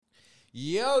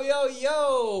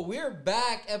Yo, we're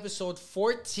back, episode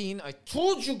 14. I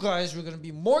told you guys we're going to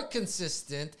be more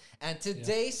consistent. And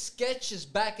today, Sketch is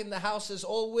back in the house as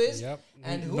always. Yep.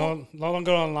 And who? No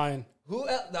longer online. Who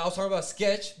else? I was talking about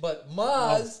Sketch, but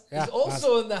Maz is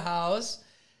also in the house.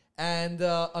 And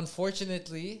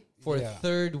unfortunately, for a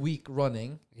third week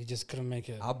running, he just couldn't make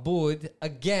it. Aboud,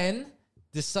 again,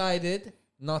 decided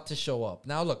not to show up.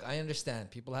 Now, look, I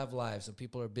understand. People have lives and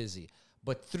people are busy.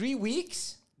 But 3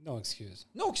 weeks? No excuse.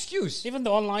 No excuse. Even the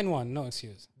online one, no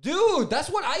excuse. Dude, that's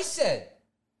what I said.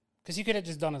 Because he could have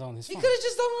just done it on his phone. He could have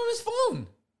just done it on his phone.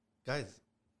 Guys,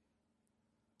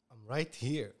 I'm right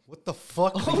here. What the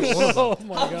fuck? Oh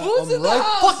my God. Aboud's in the right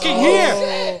house. fucking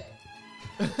here.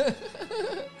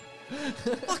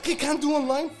 Fuck, he can't do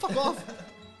online. Fuck off.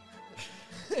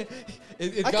 I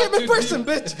came in person,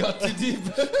 bitch. It got too deep.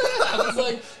 I was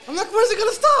like, I'm not where's it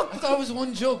gonna stop? I thought it was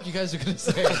one joke you guys were going to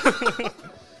say.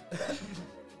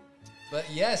 But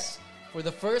yes, for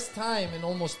the first time in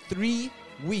almost 3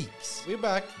 weeks, We're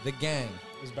back. the gang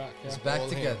He's back. is Yeah. back All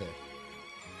together.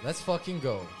 Let's fucking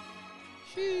go.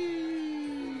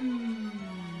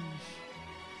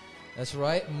 That's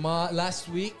right. Last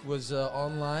week was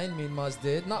online. Me and Maz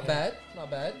did. Not bad.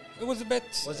 It was a bit.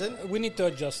 Was it? We need to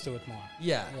adjust to it more.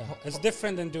 Yeah. It's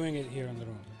different than doing it here in the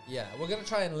room. Yeah, we're going to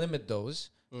try and limit those.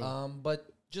 But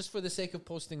just for the sake of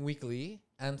posting weekly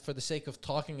and for the sake of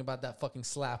talking about that fucking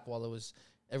slap while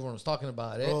everyone was talking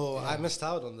about it. Oh, I missed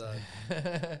out on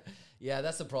that. Yeah,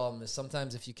 that's the problem. Is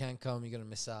sometimes if you can't come, you're going to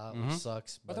miss out. It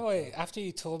sucks. By the way, after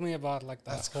you told me about like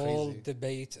that That's whole crazy.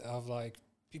 debate of like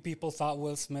people thought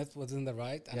Will Smith was in the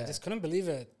right, and I Yeah. just couldn't believe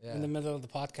it Yeah. in the middle of the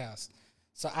podcast.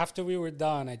 So after we were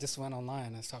done, I just went online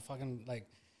and I started fucking like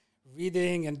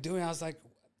reading and doing. I was like,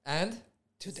 And?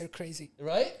 dude, they're crazy.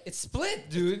 Right? It's split,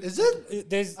 dude. Is it?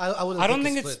 There's, wouldn't I don't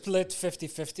think think it's it's split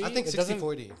 50-50. I think It doesn't-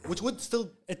 60-40, which would still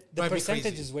The drive me percentage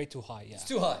crazy. is way too high, yeah. It's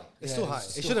too high. It's Yeah, too high.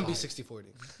 it's It too shouldn't high. be 60-40.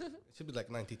 It should be like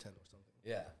 90-10 or something.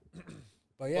 Yeah.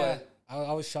 But yeah,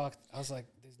 I was shocked. I was like,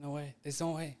 there's no way.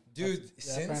 Dude, But,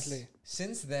 yeah, apparently.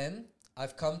 since then,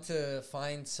 I've come to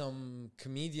find some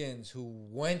comedians who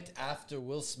went after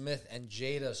Will Smith and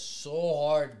Jada so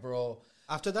hard, bro.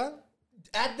 After that?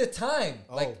 At the time,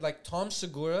 Oh. like Tom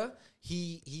Segura,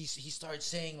 he started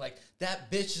saying like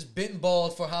that bitch has been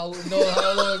bald for how long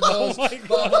it goes, my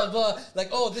blah blah blah. Like,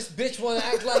 oh, this bitch want to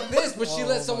act like this, but she Oh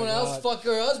let my someone else God. fuck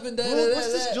her husband. Da, Bro, da, da,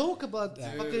 what's this da. joke about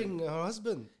fucking her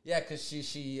husband? Yeah, because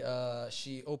she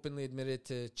openly admitted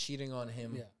to cheating on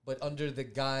him, Yeah. but under the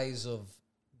guise of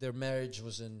their marriage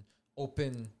was an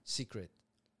open secret.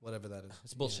 Whatever that is.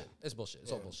 It's bullshit. It's bullshit.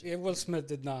 It's all bullshit. Yeah, Will Smith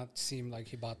did not seem like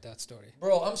he bought that story.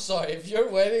 Bro, I'm sorry. If your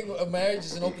marriage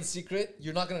is an open secret,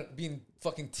 you're not gonna be in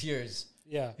fucking tears.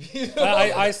 Yeah. You know?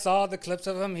 I saw the clips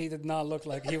of him. He did not look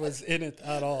like he was in it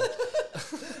at all.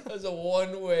 That's a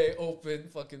one-way open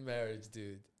fucking marriage,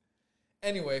 dude.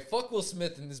 Anyway, fuck Will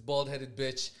Smith and this bald-headed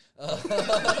bitch.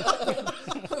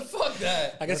 Fuck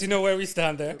that. I guess you know where we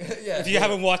stand there. Yeah. If you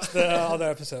haven't watched the other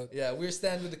episode. Yeah, we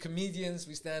stand with the comedians.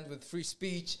 We stand with free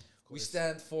speech. We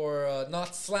stand for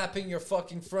not slapping your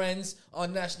fucking friends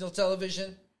on national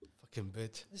television. Fucking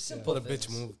bitch. Simple What a bitch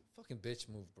things. move. Fucking bitch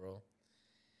move, bro.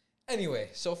 Anyway,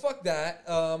 so fuck that.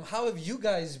 How have you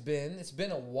guys been? It's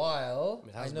been a while.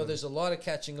 It I has know been. there's a lot of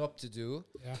catching up to do.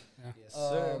 Yeah. Yes,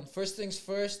 sir. First things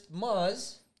first,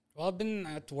 Maz. Well, I've been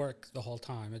at work the whole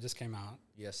time. It just came out.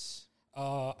 Yes.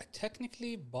 I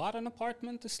technically bought an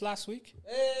apartment this last week.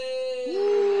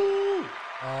 Hey!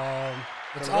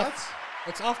 It's Congrats.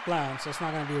 It's off plan, so it's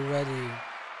not going to be ready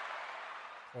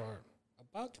for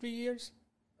about 3 years.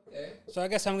 Okay. So I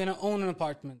guess I'm going to own an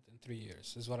apartment in 3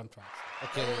 years, is what I'm trying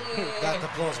to say. Okay, that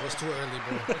applause was too early,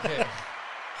 bro. Okay.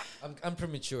 I'm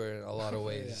premature in a lot of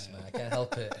ways, man. I can't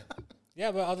help it.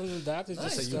 Yeah, but other than that, it's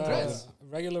Nice, just congrats.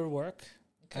 regular work.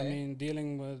 I Okay. mean,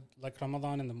 dealing with like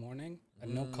Ramadan in the morning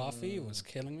and no coffee was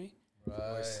killing me.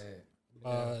 Right.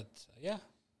 But yeah,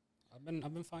 I've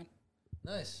been fine.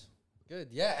 Nice. Good.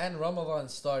 Yeah, and Ramadan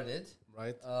started.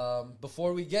 Right?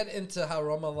 Before we get into how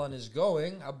Ramadan is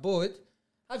going, Aboud,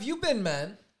 have you been,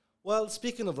 man? Well,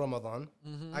 speaking of Ramadan,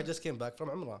 I just came back from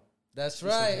Umrah. That's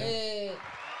right. Hey.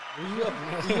 I'm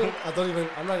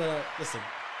not gonna listen.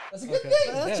 That's a good Okay.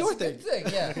 thing. That's your a good thing.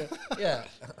 Yeah. Yeah.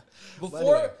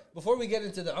 anyway. Before we get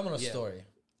into the Umrah Yeah. story,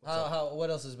 what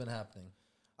else has been happening?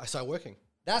 I started working.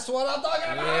 That's what I'm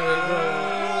talking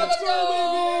about. Let's Let's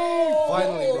go.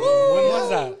 Finally, bro. When was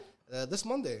that? This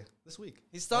Monday, this week.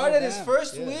 He started his damn.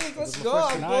 first Yeah, week. it Let's was go. my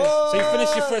first Nice. So you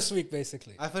finished your boy. first week,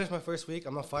 basically. I finished my first week.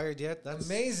 I'm not fired yet. That's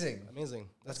Amazing. amazing.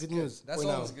 That's good news. That's for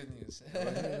always now. good news. Yeah,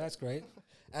 that's great.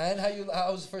 And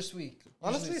how was the first week? Usually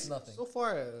Honestly, it's nothing. so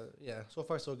far, so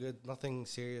far so good. Nothing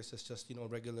serious. It's just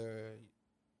regular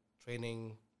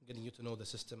training, getting you to know the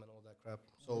system and all that crap.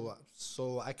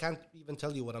 So I can't even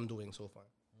tell you what I'm doing so far.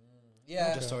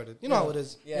 Yeah, I just started. You know how it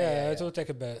is. Yeah, it will take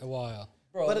a while.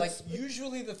 Bro, But like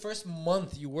usually the first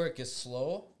month you work is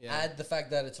slow. Yeah. Add the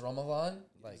fact that it's Ramadan.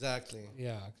 Like, Exactly.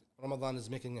 Yeah. Ramadan is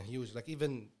making a huge,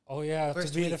 even Oh yeah, First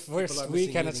to be week, the first people are week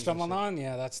missing and it's meetings and shit. Ramadan.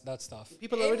 Yeah, that's tough.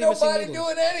 people are ain't already missing nobody meetings.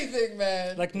 doing anything,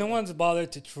 man. Like no one's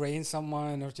bothered to train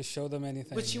someone or to show them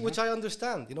anything. Which I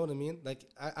understand. You know what I mean? Like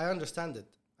I understand it.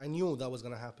 I knew that was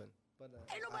gonna happen. But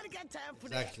Ain't nobody got time for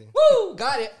exactly. Woo!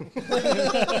 Got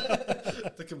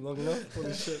it. Took him long enough.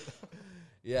 Holy shit.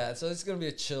 Yeah, so it's gonna be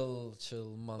a chill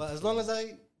month. But as long as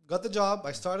I got the job,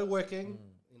 I started working.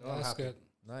 I'm that's happy. good.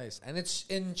 Nice. And it's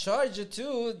in Sharjah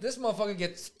too. This motherfucker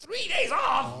gets 3 days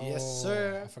off. Yes, Oh,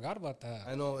 sir. I forgot about that.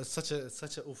 I know it's such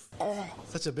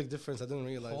a big difference. I didn't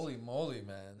realize. Holy moly,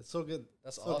 man. It's so good.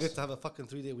 That's so good awesome. to have a fucking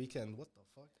 3-day weekend. What the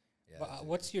fuck? Yeah, But,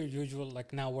 what's your usual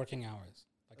now working hours?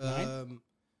 Like 9?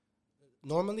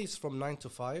 Normally it's from 9 to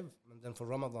 5, and then for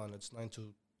Ramadan it's 9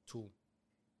 to 2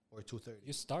 or 2:30.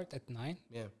 You start at 9?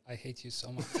 Yeah. I hate you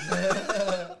so much.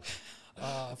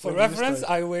 When For do you reference,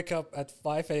 start? I wake up at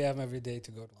 5 a.m. every day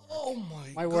to go to work. Oh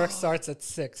my My work starts at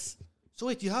 6, So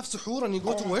wait, you have suhoor and you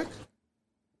go to work?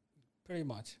 pretty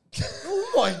much.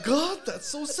 Oh my god, that's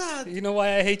so sad. You know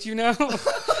why I hate you now?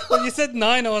 When you said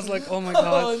 9, I was like, oh my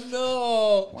god.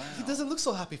 Oh no! He doesn't look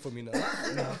so happy for me now.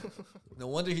 No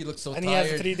wonder he looked so And tired.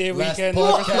 he has a 3-day Last weekend.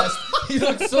 podcast, he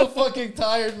looked so fucking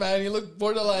tired, man. He looked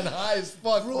borderline high as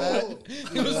fuck, man.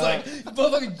 He was like,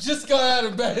 motherfucker just got out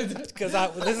of bed. Because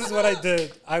this is what I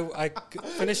did. I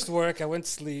finished work, I went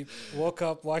to sleep, woke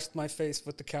up, washed my face,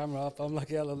 put the camera up. I'm like,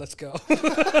 yellow, let's go.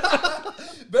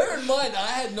 Bear in mind,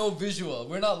 I had no visual.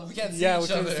 We can't see Yeah, we each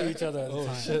couldn't other. see each other at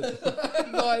the time. I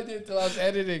had no idea until I was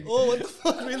editing. Oh, what the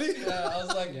fuck, really? Yeah, I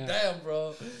was like, Yeah. damn,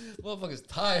 bro. Motherfucker's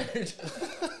tired.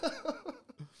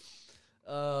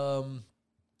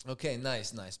 Okay,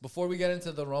 nice. Before we get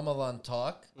into the Ramadan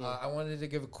talk, I wanted to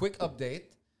give a quick update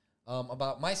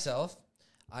about myself.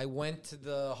 I went to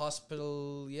the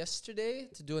hospital yesterday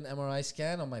to do an MRI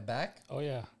scan on my back. Oh,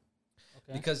 yeah.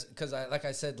 Okay. Because I, like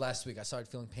I said last week, I started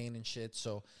feeling pain and shit.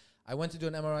 So I went to do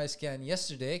an MRI scan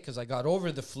yesterday because I got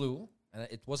over the flu and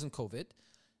it wasn't COVID.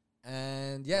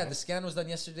 And yeah, the scan was done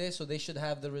yesterday, so they should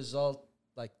have the result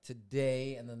like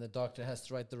today, and then the doctor has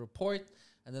to write the report,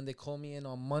 and then they call me in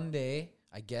on Monday,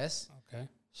 I guess. Okay.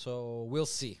 So we'll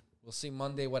see. We'll see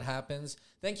Monday what happens.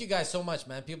 Thank you guys so much,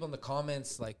 man. People in the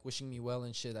comments like wishing me well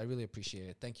and shit. I really appreciate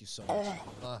it. Thank you so much.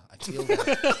 I feel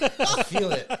that. I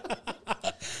feel it.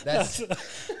 That's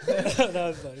That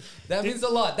was nice. that means a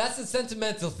lot. That's the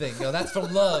sentimental thing. That's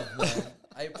from love, man.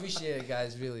 I appreciate it,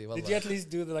 guys. Really. Did you at least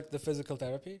do the physical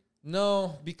therapy?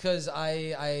 No, because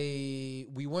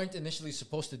we weren't initially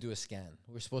supposed to do a scan.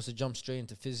 We were supposed to jump straight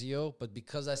into physio, but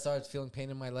because I started feeling pain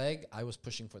in my leg, I was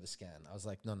pushing for the scan. I was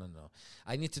like, no.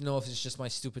 I need to know if it's just my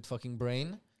stupid fucking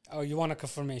brain. Oh, you want a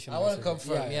confirmation? I want to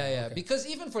basically. confirm. Yeah. Okay. Because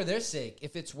even for their sake,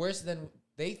 if it's worse than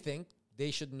they think, they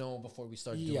should know before we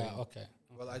start doing. Yeah. Okay.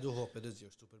 Well, I do hope it is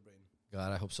your stupid brain.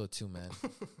 God, I hope so too, man.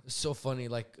 It's so funny.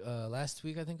 Like last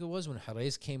week, I think it was, when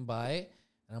Harez came by,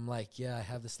 and I'm like, yeah, I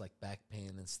have this like back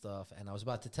pain and stuff. And I was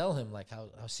about to tell him like how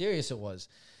serious it was.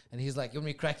 And he's like, you want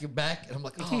me to crack your back? And I'm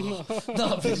like, oh,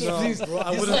 no, please. bro,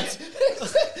 I He's wouldn't.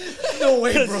 like, No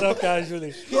way, bro. So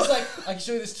casually. he's like, I can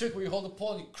show you this trick where you hold a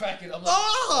pole and you crack it. I'm like,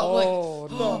 Oh,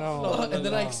 oh, no. and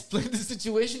then I explained the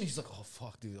situation. He's like, oh,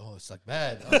 fuck, dude. Oh, it's like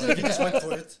bad. I was Imagine if you just went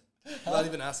for it, without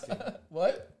even asking.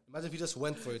 what? Imagine if you just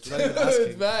went for it, without even asking.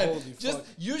 It's bad. Holy Just fuck.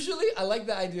 usually, I like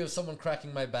the idea of someone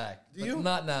cracking my back. Do but you?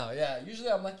 Not now. Yeah. Usually,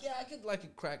 I'm like, yeah, I could like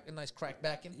a nice crack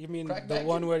back in. You mean crack the back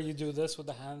one in? where you do this with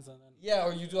the hands and then? Yeah,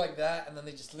 or you do like that, and then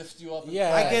they just lift you up. And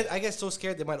Yeah. crack. I get so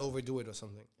scared they might overdo it or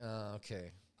something.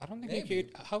 Okay. I don't think Maybe. you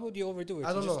could. How would you overdo it?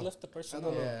 I don't you just know. lift the person I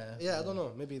don't up. know. Yeah. Yeah, I don't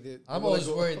know. Maybe they. I'm they always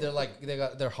go- worried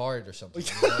they're hard or something.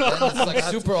 You know? Then it's like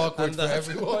super awkward and for that.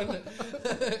 everyone.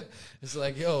 It's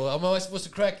like, yo, am I supposed to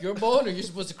crack your bone or you're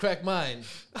supposed to crack mine?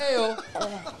 Heyo.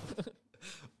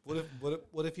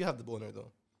 What if you have the boner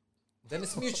though? Then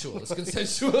it's mutual. It's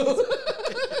consensual.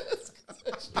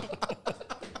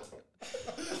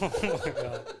 Oh my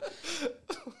god.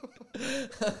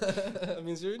 That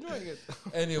means you're enjoying it.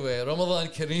 Anyway, Ramadan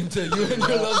Kareem to you and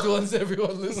your loved ones,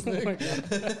 everyone listening.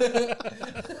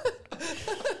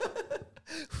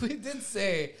 We did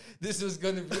say this was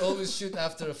going to be always shoot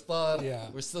after iftar. Yeah.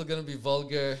 We're still going to be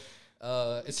vulgar.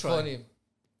 It's try. funny.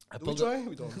 I Do we pulled try?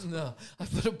 We don't. No, I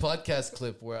put a podcast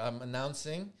clip where I'm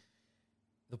announcing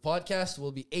the podcast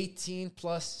will be 18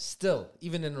 plus still,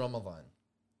 even in Ramadan.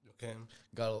 Okay.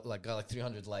 got like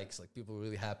 300 likes. Like people were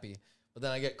really happy. But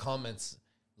then I get comments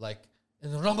like,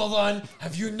 in Ramadan,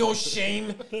 have you no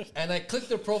shame? And I click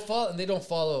their profile and they don't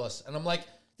follow us. And I'm like,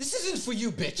 this isn't for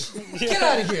you, bitch. Get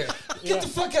out of here. Get the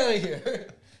fuck out of here.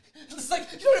 It's like,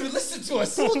 you don't even listen to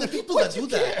us. All the people that do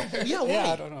that. Yeah, why?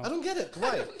 Yeah, I don't know. I don't get it.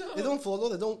 Why? They don't follow.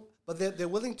 They don't. But they're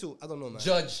willing to. I don't know, man.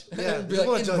 Judge. Yeah, Be they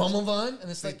wanna like, in judge. Ramadan? And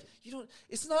it's like, you don't,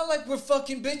 it's not like we're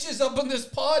fucking bitches up on this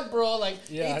pod, bro. Like,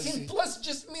 Yeah, 18 plus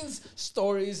just means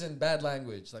stories and bad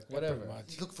language. Like, whatever.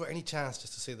 You look for any chance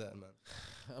just to say that, man.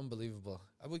 Unbelievable.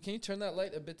 Can you turn that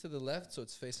light a bit to the left so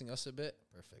it's facing us a bit?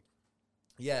 Perfect.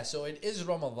 Yeah, so it is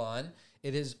Ramadan.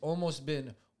 It has almost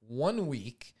been 1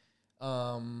 week.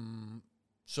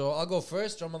 So I'll go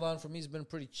first. Ramadan for me has been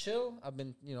pretty chill. I've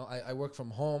been, I work from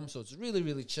home, so it's really,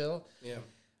 really chill. Yeah.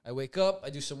 I wake up, I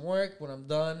do some work. When I'm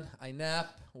done, I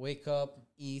nap, wake up,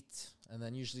 eat, and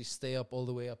then usually stay up all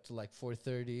the way up to like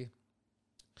 4:30,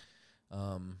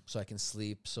 so I can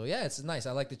sleep. So yeah, it's nice.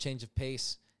 I like the change of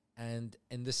pace. And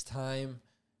in this time,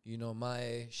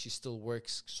 she still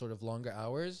works sort of longer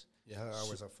hours. Yeah, her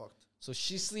hours are fucked. So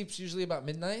she sleeps usually about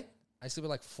midnight. I sleep at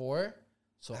like 4.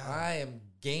 So I am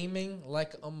gaming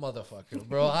like a motherfucker,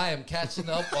 bro. I am catching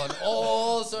up on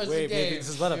all sorts of games. Maybe this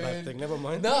is not a bad thing. Never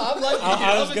mind. No, I'm like,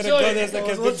 I was going to go there's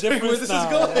like a bit different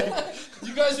now.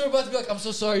 You guys are about to be like, I'm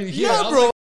so sorry to hear. Yeah, I'm bro.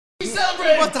 like, we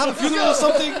celebrate. What, to have a funeral or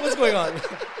something? What's going on?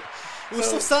 It was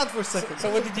so sad for a second.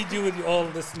 So what did you do with all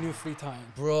this new free time?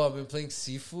 Bro, I've been playing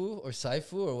Sifu or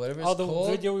Saifu or whatever it's The called.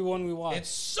 video we watched. It's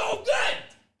so good.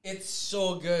 It's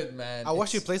so good, man. I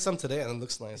watched you play some today and it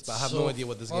looks nice, but I have no idea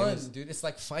what this game is. Dude. It's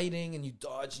like fighting and you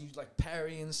dodge and you like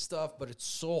parry and stuff, but it's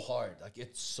so hard. Like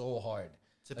it's so hard.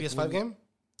 It's a PS5 game?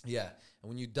 Yeah. And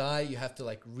when you die, you have to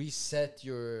like reset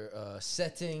your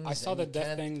settings. I saw and the you death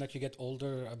can't- thing, like you get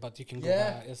older, but you can go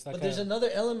Yeah, back. It's like but there's another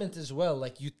element as well.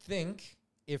 Like you think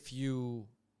if you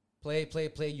play,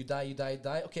 you die.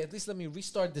 Okay, at least let me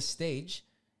restart the stage.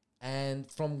 And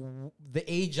from the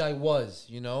age I was,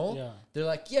 Yeah. they're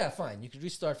like, yeah, fine, you can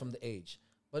restart from the age.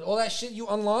 But all that shit you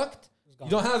unlocked, you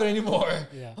don't have it anymore.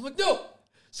 Yeah. I'm like, no.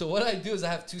 So what I do is I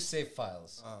have 2 save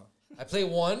files. I play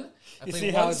one, I You play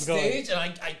see how one it's going. stage, and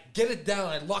I get it down,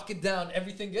 I lock it down,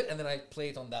 everything good, and then I play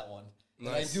it on that one.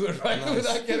 Nice. And I do it right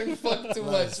without getting fucked too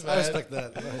much, man. I respect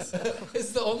that. Nice.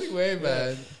 It's the only way,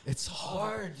 man. It's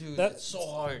hard, dude. It's so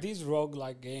hard. These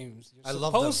roguelike games, you're I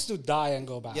love them. supposed to die and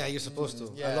go back. Yeah, you're supposed to. I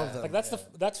Yeah. love that. Like that's I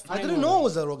fine didn't with know it. it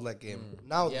was a roguelike game.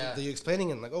 Now Yeah. that you're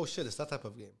explaining it, like, oh shit, it's that type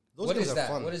of game. Those What games is are that?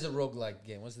 fun. What is a roguelike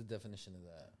game? What's the definition of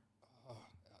that?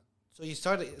 So you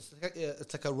start,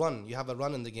 it's like a run. You have a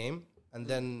run in the game, and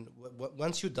then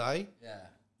once you die, Yeah.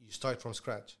 you start from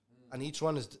scratch. And each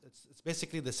one it's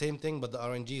basically the same thing, but the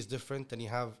RNG is different, and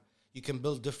you can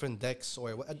build different decks or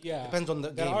depends on the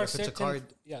there game. are If it's a card,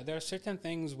 there are certain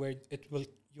things where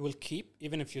you will keep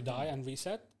even if you die and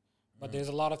reset, but there's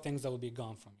a lot of things that will be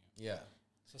gone from you. Yeah.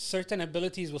 So certain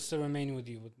abilities will still remain with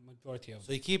you, with majority of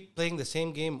so you keep playing the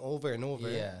same game over and over.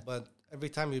 Yeah. But every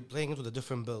time you're playing it with a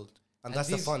different build, and that's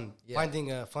the these- fun. yeah.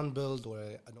 Finding a fun build or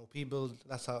an OP build.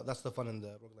 That's the fun in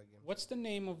the roguelike game. What's the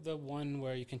name of the one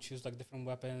where you can choose like different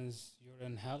weapons? You're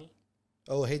in hell,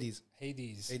 Oh, Hades.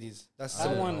 Hades. That's That I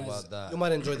don't one know is- about that. you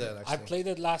might enjoy that. I Actually, played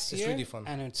it last It's year. really fun.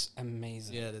 And it's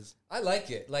amazing. Yeah, it is. I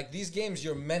like it. Like these games,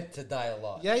 you're meant to die a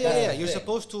lot. Yeah. That's the You're thing.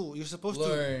 supposed to. You're supposed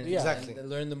learn. to. Yeah. Exactly. And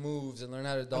learn the moves and learn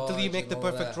how to dodge. Until you make the and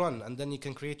all perfect that. run, and then you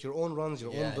can create your own runs,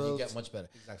 your Yeah, own and you builds. get much better.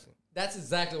 Exactly. That's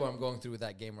exactly what I'm going through with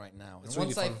that game right now. It's And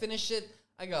once really I fun. finish it,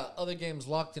 I got other games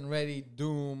locked and ready.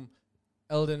 Doom,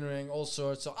 Elden Ring, all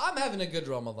sorts. So I'm having a good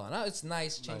Ramadan. It's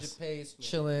nice, change Nice. of pace,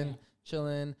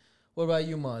 chilling. What about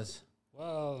you, Maz?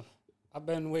 Well, I've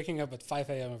been waking up at 5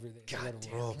 a.m. every day. to go to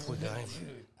work. Oh, poor guy.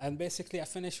 And basically, I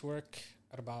finish work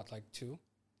at about like 2.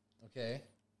 Okay.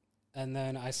 And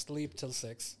then I sleep till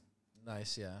 6.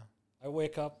 Nice, yeah. I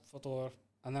wake up, futur,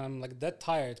 and then I'm like dead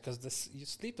tired because you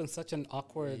sleep in such an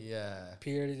awkward Yeah.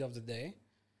 period of the day.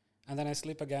 And then I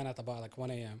sleep again at about like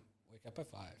 1 a.m. Wake up at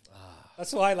 5. Ah.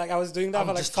 That's why like I was doing that I'm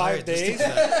for like just 5 tired listening days.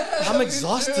 to that. I'm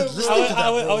exhausted listening I was, to that, I,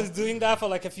 was, bro. I was doing that for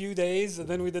like a few days, and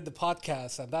then we did the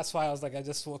podcast, and that's why I was like, I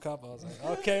just woke up. I was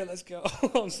like, okay, let's go.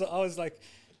 So I was like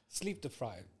sleep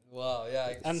deprived. Wow, yeah.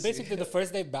 I can And see. basically, the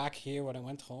first day back here, when I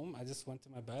went home, I just went to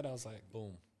my bed. I was like,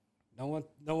 Boom.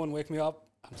 no one wake me up.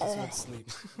 I'm just going to sleep.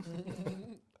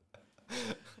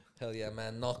 Hell yeah,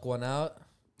 man. Knock one out.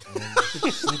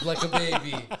 And sleep like a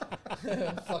baby.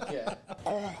 Fuck yeah.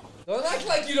 Don't act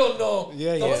like you don't know.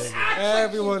 Yeah, Don't yeah. act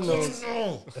Everyone like you knows. don't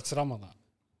know. It's Ramadan.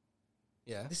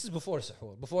 Yeah. This is before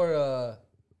Sahur. Before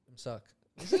Imsak.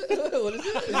 Is it? What is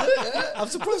it? Is it? Yeah. I'm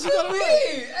surprised you got it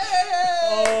right.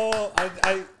 Oh,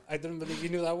 I didn't believe you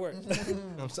knew that word.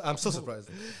 I'm so surprised.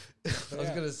 I was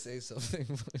gonna say something,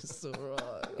 but it's so wrong.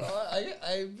 Oh,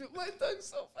 I bit my tongue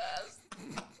so fast.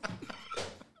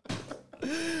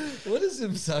 What does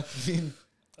imsak mean?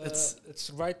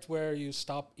 It's right where you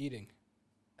stop eating.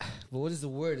 But what does the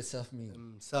word itself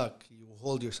mean? Suck. You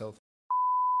hold yourself.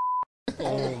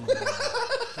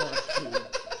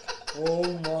 Oh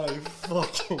my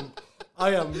fucking. I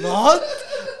am not.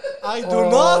 I do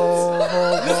not.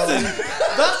 Listen,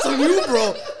 that's on you,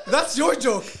 bro. That's your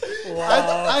joke.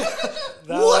 Wow.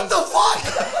 What the fuck?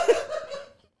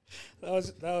 That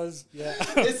was yeah.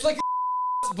 It's like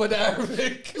but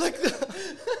Arabic. Like,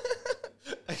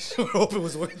 I sure hope it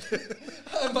was worth it.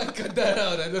 I might cut that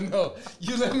out. I don't know.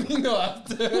 You let me know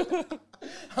after.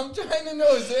 I'm trying to know.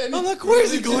 Is there any? I'm like, where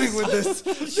is he going with this?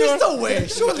 There's no way.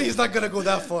 Surely he's not gonna go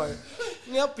that far.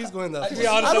 Yep, he's going that far. To be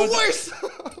honest, I'm worse.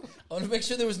 I want to make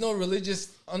sure there was no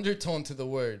religious undertone to the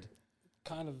word.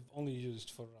 kind of only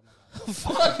used for Ramadan.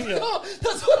 Fuck no,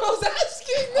 that's what I was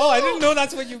asking. Oh, I didn't know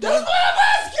that's what you That's meant. what I'm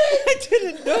asking. I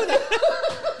didn't know that.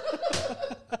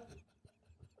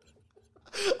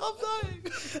 I'm dying.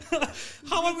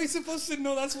 How are we supposed to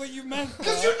know that's what you meant?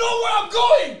 Because you know where I'm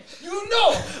going. You know.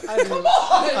 Come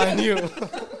on. I knew.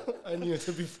 I knew,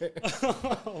 to be fair.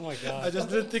 Oh my god. I just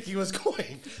didn't think he was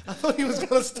going. I thought he was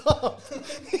going to stop.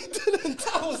 He didn't.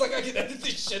 I was like, I can edit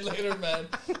this shit later, man.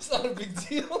 It's not a big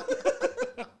deal.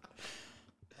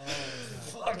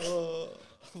 Fuck.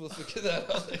 We'll figure that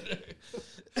out later.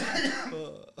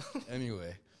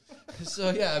 Anyway.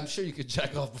 So, yeah, I'm sure you could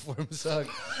jack off before Masak.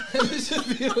 And this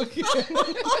should be okay.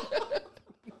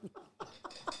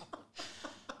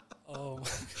 Oh my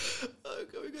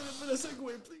Can we get a minute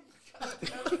segue, please?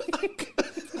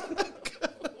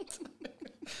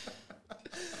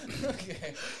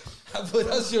 Okay.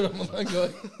 How's your Ramadan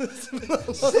going?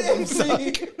 Same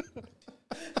thing.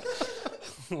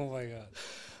 Oh my god.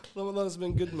 Ramadan has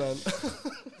been good, man.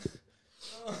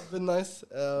 Been nice.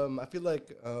 I feel like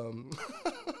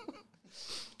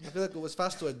it was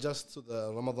fast to adjust to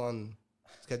the Ramadan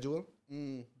schedule.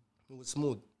 It was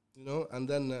smooth, you know. And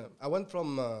then I went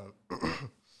from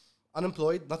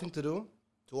unemployed, nothing to do,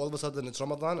 to all of a sudden it's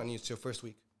Ramadan and it's your first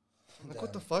week. I'm like,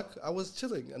 what the fuck? I was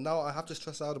chilling, and now I have to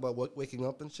stress out about waking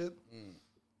up and shit.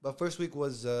 But first week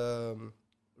was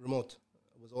remote.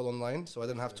 It was all online, so I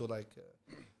didn't have to like.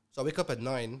 So I wake up at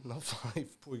 9, not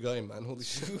 5. Poor guy, man. Holy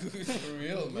shit. For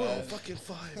real, No, man. fucking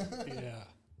 5. Yeah.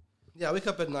 Yeah, I wake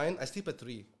up at 9. I sleep at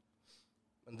 3.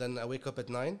 And then I wake up at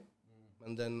 9.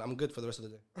 And then I'm good for the rest of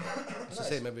the day. It's the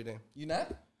same every day. You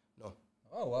nap? No.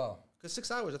 Oh, wow. Because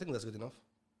 6 hours, I think that's good enough.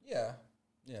 Yeah.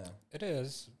 Yeah. It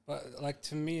is, but like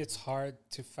to me, it's hard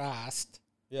to fast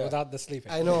Yeah. without the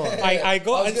sleeping. I know. I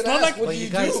go. I was It's gonna not ask, like what do you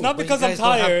do? it's not But you because I'm guys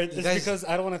don't have- tired. you It's guys- because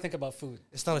I don't want to think about food.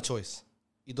 It's not a choice.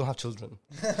 You don't have children.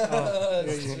 Oh,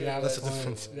 you have That's a the point.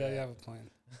 difference. Yeah, you have a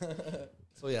point.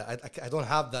 So yeah, I don't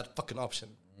have that fucking option.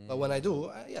 But when I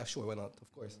do, yeah, sure, why not?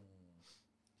 Of course.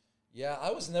 Yeah,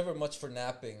 I was never much for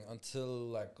napping until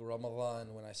like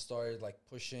Ramadan when I started like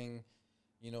pushing,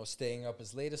 staying up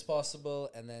as late as possible,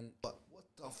 and then But what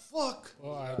the fuck?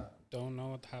 Well, I don't know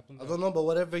what happened. I don't know, but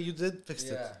whatever you did, fixed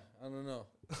it. I don't know.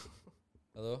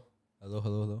 Hello.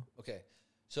 Okay,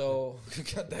 so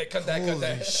cut that.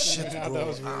 Holy shit, Yeah, bro. that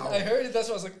was weird. I heard it. That's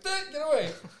why I was like, get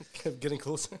away. Kept getting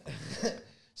closer.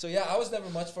 So yeah, I was never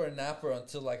much for a napper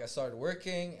until like I started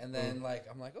working, and then like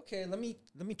I'm like, okay, let me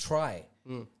try,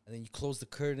 and then you close the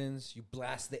curtains, you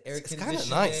blast the air It's kinda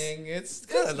conditioning. nice. It's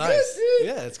Kind good, of nice. dude.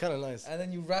 Yeah, it's kind of nice. And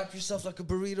then you wrap yourself like a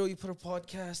burrito. You put a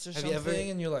podcast or Have you something,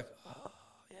 ever- and you're like,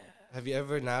 Have you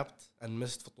ever napped and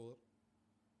missed futur?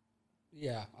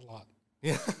 Yeah, a lot.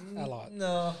 Yeah. A lot.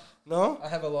 no, No? I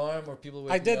have alarm or people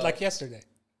wake I me did up. like yesterday.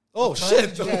 Oh,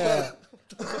 shit. Yeah,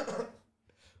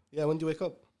 Yeah, when do you wake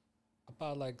up?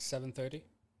 about like 7:30.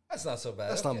 That's not so bad.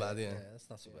 That's not bad, yeah. That's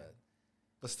not so bad.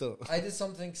 But still. I did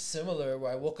something similar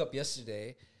where I woke up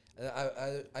yesterday. And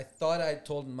I thought I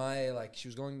told Maya, like, she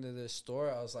was going to the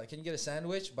store. I was like, can you get a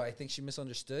sandwich? But I think she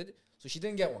misunderstood. So she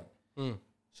didn't get one.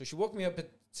 So she woke me up at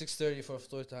 6:30 for a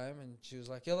floor time. And she was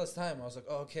like, it's time. I was like,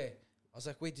 oh, okay. I was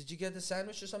like, wait, did you get the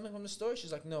sandwich or something from the store?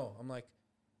 She's like, no. I'm like,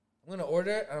 I'm going to order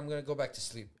it and I'm going to go back to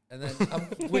sleep. And then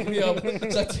wake me up.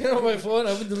 So I turn on my phone.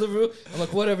 I'm in the living room. I'm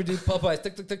like, whatever, dude. Popeyes.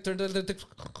 Tick, tick, tick, turn, tick, tick.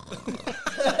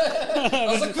 I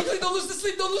was like, quickly, don't lose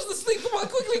the sleep. Come on,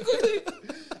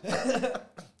 quickly.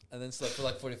 And then slept for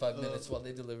like 45 minutes while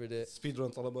they delivered it.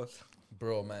 Speedrun talabat.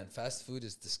 Bro, man, fast food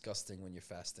is disgusting when you're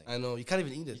fasting. I know. You can't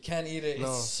even eat You it. can't eat it. No.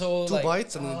 It's so 2 like,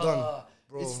 bites and you're done.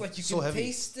 Bro, It's like you so can heavy.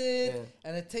 taste it, Yeah.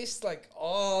 and it tastes like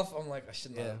off. I'm like, I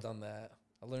should not Yeah. have done that.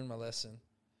 I learned my lesson.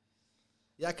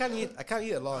 Yeah, I can't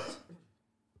eat a lot.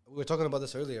 We were talking about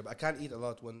this earlier, but I can't eat a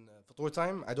lot when Fatur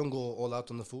time. I don't go all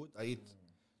out on the food.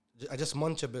 I just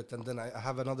munch a bit and then I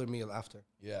have another meal after.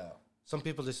 Yeah. Some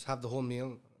people just have the whole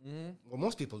meal. Well,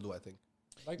 most people do, I think.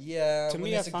 Like, Yeah, to when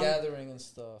me, it's I a found- gathering and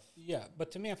stuff. yeah, but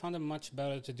to me, I found it much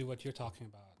better to do what you're talking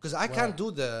about. Because I can't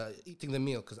do the eating the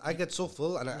meal because I get so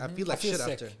full and I feel like feel shit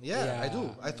sick. after. Yeah, I do.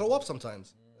 Yeah. I throw up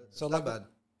sometimes. So It's not like, bad.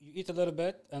 you eat a little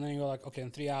bit, and then you're like, okay,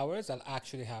 in 3 hours, I'll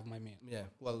actually have my meal. Yeah.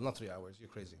 Well, not 3 hours. You're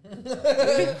crazy.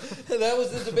 That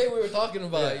was the debate we were talking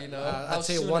about, you know. how I'd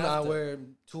say soon 1 after. hour,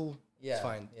 2, Yeah, it's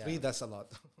fine. yeah. 3, that's a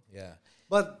lot. Yeah.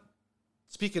 But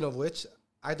speaking of which,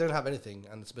 I don't have anything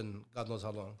and it's been God knows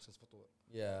how long since Fatur.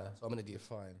 Yeah. So I'm an You're idiot.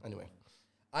 fine. Anyway.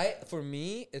 For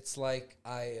me, it's like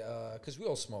because we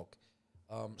all smoke.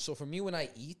 So for me, when I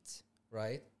eat,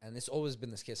 right, and it's always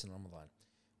been this case in Ramadan,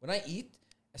 when I eat,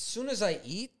 as soon as I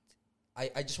eat,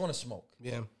 I just want to smoke.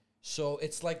 Yeah. So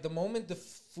it's like the moment the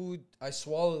food, I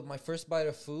swallow my first bite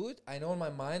of food, I know in my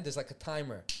mind there's like a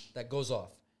timer that goes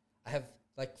off. I have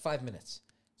like 5 minutes.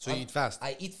 So you eat fast.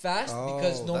 I eat fast Oh,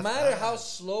 because no that's matter bad. how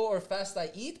slow or fast I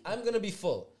eat, I'm going to be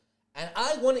full. And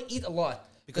I want to eat a lot.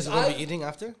 Because I you're going to be eating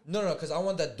after? No, because I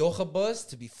want that docha buzz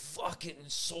to be fucking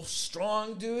so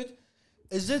strong, dude.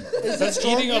 Is it Does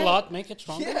eating a stronger? lot make it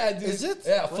stronger? Yeah, dude. Is it?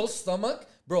 Yeah, full stomach.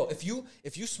 Bro, if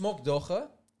you smoke docha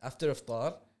after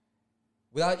iftar,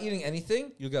 without eating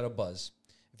anything, you get a buzz.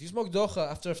 If you smoke docha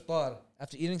after iftar,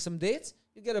 after eating some dates,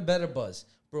 you get a better buzz.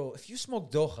 Bro, if you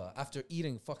smoke docha after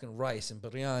eating fucking rice and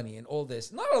biryani and all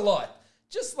this, not a lot,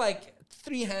 just like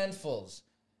 3 handfuls,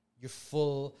 you're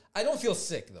full. I don't feel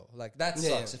sick though. Like that Yeah,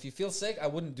 sucks. yeah. If you feel sick, I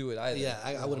wouldn't do it either. Yeah,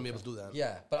 I wouldn't be able to do that.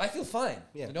 Yeah, but I feel fine.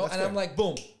 Yeah, you know, that's and I'm fair. like,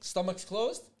 boom, stomach's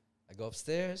closed. I go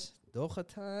upstairs. Docha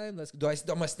time. Let's.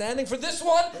 Am I standing for this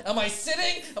one? Am I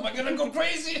sitting? Am I gonna go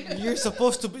crazy? You're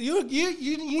supposed to be,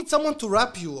 you need someone to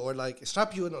wrap you or like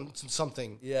strap you in on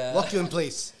something. Yeah. Lock you in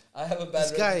place. I have a bad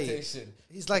This guy, reputation,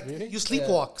 he's like, you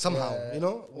sleepwalk somehow, Yeah. you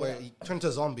know, where you turn to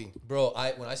a zombie. bro.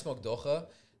 When I smoke docha,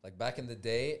 like back in the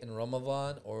day in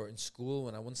Ramadan or in school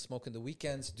when I wouldn't smoke in the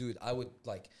weekends, dude, I would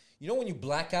like. You know when you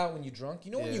black out when you're drunk?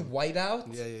 You know when Yeah. you white out?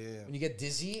 Yeah. When you get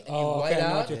dizzy and Oh, you white okay, I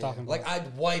know out? what you're talking about. Like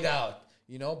I'd white out,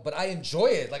 you know? But I enjoy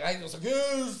it. Like I was like, yeah,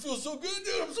 it feels so good,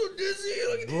 dude. I'm so dizzy.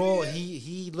 Like an Bro, idiot.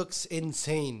 he looks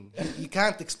insane. You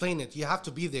can't explain it. You have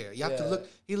to be there. You have to Yeah. look.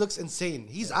 He looks insane.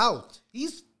 He's out.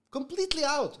 He's completely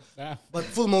out. Yeah. But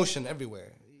full motion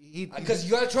everywhere. Because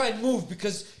you gotta try and move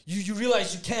because you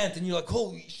realize you can't and you're like,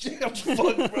 holy shit, I'm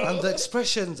fucked, bro. and the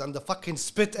expressions and the fucking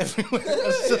spit everywhere.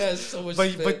 It's just- Yeah, so much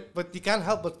but, spit. but you can't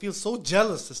help but feel so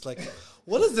jealous. It's like,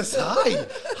 what is this high?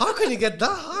 How can you get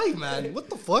that high, man? What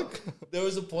the fuck? There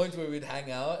was a point where we'd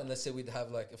hang out and let's say we'd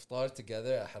have like iftar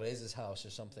together at Harez's house or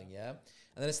something, yeah?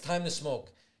 And then it's time to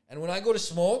smoke. And when I go to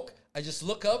smoke, I just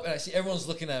look up and I see everyone's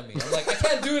looking at me. I'm like, I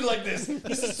can't do it like this.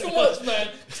 This is too much, man.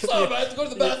 Stop, I have to go to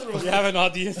the bathroom. You have an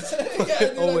audience. Yeah,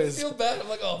 dude, Always. I feel bad. I'm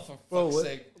like, oh, for Bro, fuck's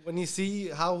sake. when you see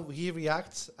how he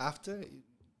reacts after,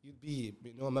 you'd be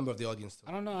a member of the audience too.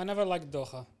 I don't know. I never liked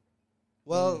docha.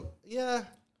 Well, yeah.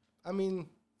 I mean,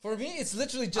 For me, it's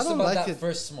literally just don't about like that it.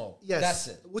 first smoke. yes. That's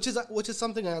it. Which is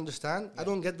something I understand. I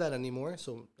don't get that anymore,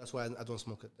 so that's why I don't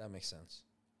smoke it. That makes sense.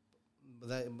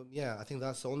 But yeah, I think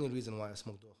that's the only reason why I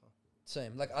smoke doha.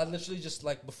 Same. Like, I literally just,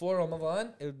 like, before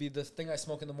Ramadan, it would be the thing I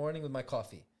smoke in the morning with my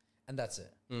coffee. And that's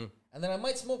it. And then I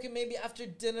might smoke it maybe after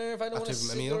dinner if I don't want a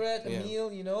After a meal? cigarette, a Yeah.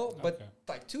 meal, you know? But Okay.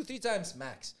 like 2-3 times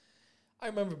max. I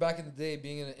remember back in the day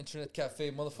being in an internet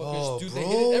cafe, motherfuckers, Oh, dude, they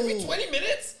hit it every bro. 20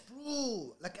 minutes?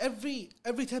 Bro, like every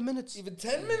 10 minutes. Even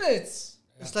 10 minutes.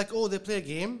 It's like, oh, they play a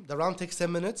game. The round takes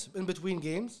 10 minutes. In between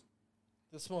games,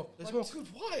 The smoke. They Like, smoke. dude,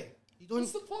 why? you don't.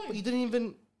 What's the point? You didn't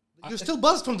even. You're still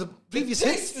buzzed from the previous the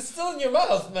hit. taste is still in your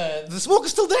mouth, man. The smoke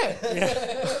is still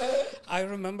there. I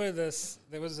remember this.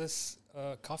 There was this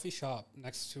coffee shop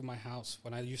next to my house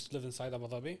when I used to live inside Abu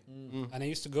Dhabi, and I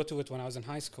used to go to it when I was in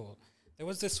high school. There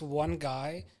was this one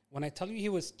guy. When I tell you he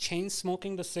was chain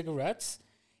smoking the cigarettes,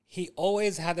 he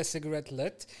always had a cigarette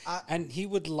lit, and he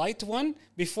would light one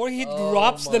before he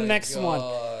drops the my next one.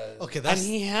 God. Okay, And that's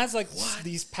he has like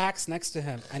these packs next to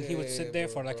him, and he would sit there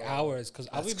for like hours because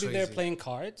I That's would be there crazy. playing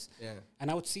cards, yeah. and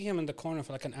I would see him in the corner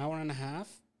for like an hour and a half,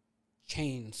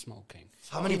 chain smoking.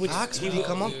 How many packs would you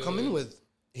come in with,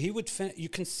 He would. You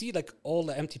can see like all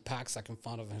the empty packs like in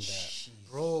front of him there.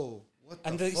 bro? What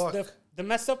And the fuck? the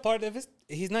messed up part of it,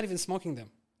 he's not even smoking them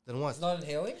Then what? It's not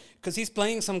inhaling? because he's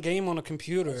playing some game on a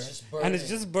computer, just and it's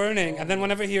burning. just burning. And then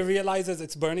whenever he realizes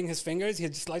it's burning his fingers, he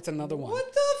just lights another one. What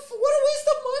what a waste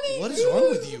of money. What is dude. wrong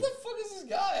with you? What the fuck is this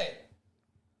guy?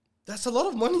 That's a lot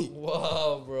of money.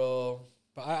 Wow, bro.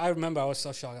 But I remember I was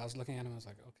so shocked. I was looking at him. I was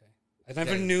like, okay. I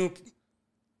never Yeah. knew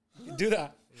you could do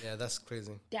that. Yeah, that's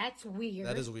crazy. That's weird.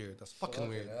 That is weird. That's fucking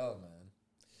weird. Hell,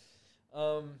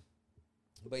 man.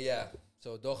 But yeah,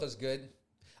 so Doha's good.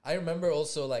 I remember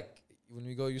also like when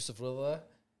we go Yusuf Rilla,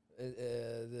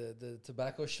 the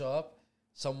tobacco shop.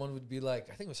 Someone would be like,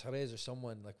 I think it was Harez or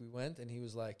someone. Like we went and he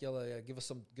was like, "Yalla, yeah, give us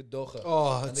some good docha."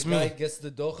 Oh, and it's the guy me. gets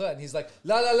the docha and he's like,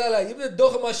 "La la la la, you the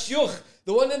docha mashyuch,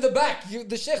 the one in the back,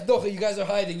 the sheikh docha. You guys are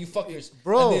hiding, you fuckers."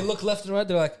 Bro. And they look left and right.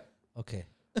 They're like, "Okay."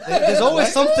 There's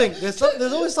always something. There's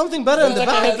always something better in the Like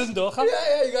I back. had this doha.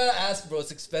 Yeah, you gotta ask, bro.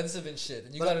 It's expensive and shit,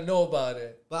 and you gotta know about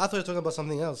it. But I thought you were talking about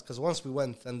something else. Because once we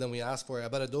went and then we asked for a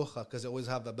better doha because they always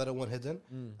have a better one hidden.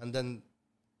 And then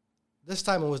this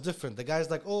time it was different. The guy's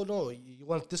like, "Oh no, you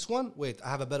want this one? Wait, I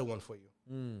have a better one for you."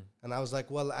 And I was like,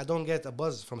 "Well, I don't get a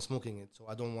buzz from smoking it, so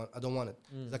I don't want it."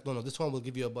 He's like, "No, this one will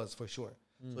give you a buzz for sure."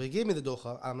 So he gave me the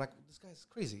doha. I'm like, "This guy's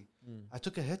crazy." I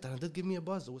took a hit and it did give me a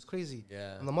buzz. It was crazy.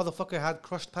 Yeah. And the motherfucker had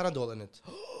crushed Panadol in it.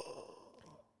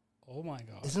 Oh my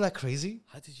god. Isn't that crazy?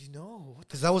 How did you know?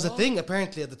 Because that was a thing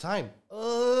apparently at the time.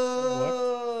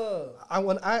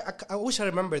 I wish I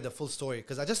remembered the full story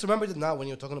because I just remembered it now when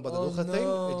you're talking about the doha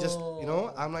thing. It just,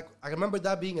 I'm like, I remember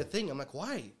that being a thing. I'm like,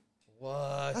 why?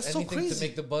 What? That's so Anything to crazy.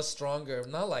 make the buzz stronger.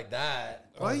 Not like that.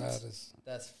 Right?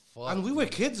 That's fucked. And we were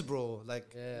kids, bro.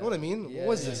 Like, you know what I mean? Yeah, What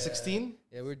was yeah. it, 16?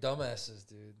 Yeah, we're dumbasses,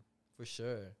 dude. For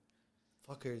sure.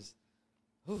 Fuckers.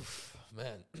 Oof,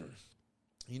 man.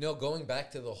 Going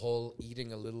back to the whole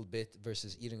eating a little bit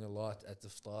versus eating a lot at the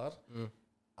iftar,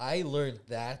 I learned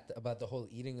that about the whole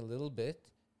eating a little bit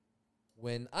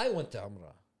when I went to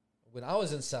Umrah, when I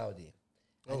was in Saudi.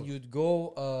 And you'd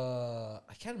go,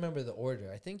 I can't remember the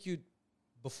order. I think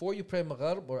before you pray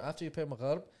Maghrib or after you pray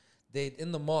Maghrib,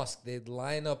 in the mosque, they'd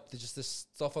line up just this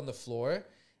stuff on the floor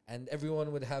and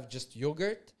everyone would have just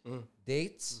yogurt,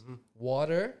 dates,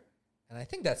 water, and I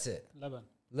think that's it.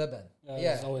 Leban.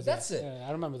 it's always that's there. it. Yeah,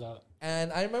 I remember that.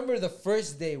 And I remember the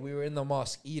first day we were in the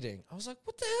mosque eating. I was like,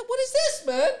 what the hell? What is this,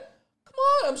 man? Come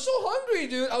on, I'm so hungry,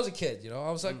 dude. I was a kid, I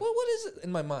was like, what is it?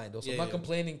 In my mind. Also, I'm not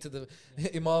complaining to the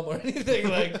imam or anything.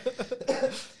 Like,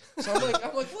 so I'm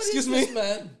like, what Excuse is me? this,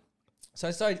 man? So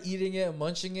I started eating it and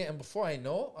munching it. And before I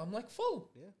know, I'm like full.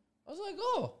 Yeah. I was like,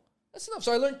 oh, that's enough.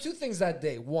 So I learned two things that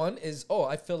day. One is,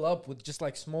 I fill up with just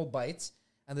like small bites.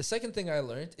 And the second thing I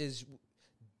learned is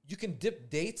you can dip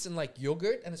dates in like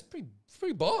yogurt and it's pretty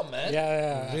bomb, man.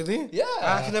 Yeah. Really? Yeah.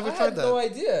 I actually never I tried had that. no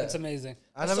idea. It's amazing.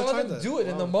 I I never saw tried them that. do it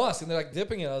in the mosque and they're like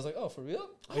dipping it. I was like, oh, for real?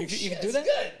 Oh, you shit, can do that?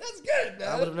 Good. That's good, man.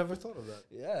 I would have never thought of that.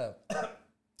 Yeah.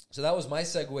 So that was my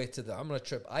segue to the Umrah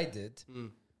trip I did.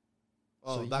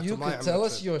 Oh, So back you to my could tell Umrah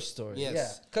us trip. your story. Yes.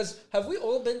 Yeah. Because have we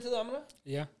all been to the Umrah?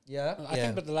 Yeah. Yeah. I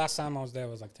think, but the last time I was there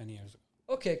was like 10 years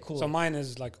ago. Okay, cool. So mine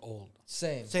is like old.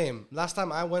 Same. Same. Last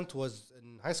time I went was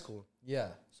in high school. Yeah.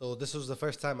 So this was the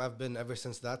first time I've been ever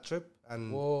since that trip.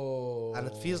 And Whoa. and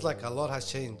it feels like a lot has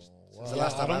changed. Since the Yeah,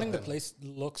 last I time don't I've think the been. place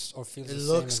looks or feels It the same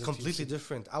looks as it used completely to.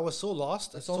 different. I was so lost.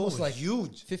 It's It's almost so like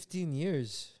huge. 15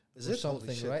 years. Is or it? Holy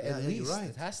something, shit. right? Yeah, At yeah, least. you're right.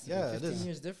 It has to Yeah, be it 15 is.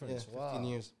 years difference. Yeah, Wow. 15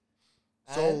 years.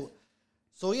 And-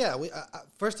 So yeah, we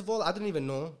first of all, I didn't even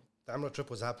know the Umrah trip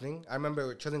was happening. I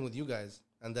remember chilling with you guys,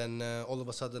 and then all of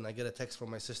a sudden I get a text from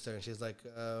my sister, and she's like,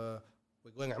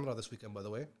 "We're going Umrah this weekend, by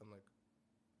the way." I'm like,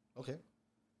 "Okay,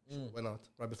 sure, why not?"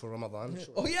 Right before Ramadan.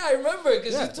 Sure. Oh, yeah, I remember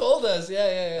because Yeah. you told us.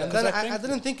 Yeah. And then I I think-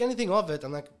 didn't think anything of it.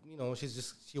 I'm like, she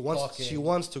Talking.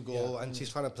 wants to go, and she's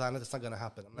trying to plan it. It's not gonna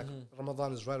happen. I'm like,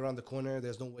 Ramadan is right around the corner.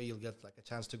 There's no way you'll get like a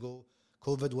chance to go.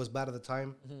 COVID was bad at the time,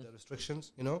 the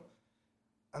restrictions,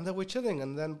 And then we're chilling,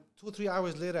 and then 2 or 3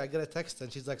 hours later, I get a text, and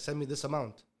she's like, "Send me this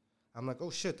amount." I'm like,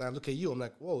 "Oh shit!" And I look at you. I'm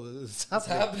like, "Whoa, it's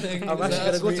happening. I'm actually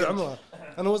gonna go to Umrah."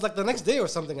 And it was like the next day or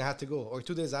something. I had to go, or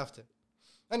 2 days after.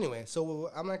 Anyway, so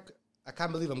I'm like, I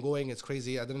can't believe I'm going. It's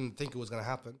crazy. I didn't think it was gonna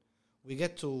happen. We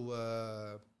get to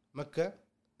Mecca,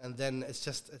 and then it's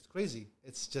crazy.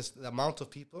 It's just the amount of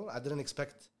people. I didn't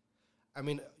expect. I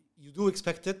mean, you do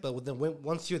expect it, but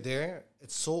once you're there,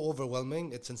 it's so overwhelming.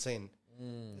 It's insane.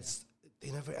 They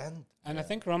never end. And I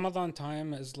think Ramadan time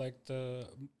is like the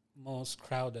most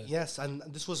crowded. Yes, and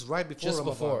this was right before Just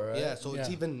Ramadan. before, right? Yeah, so it's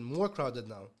Yeah. even more crowded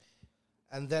now.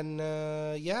 And then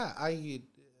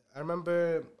I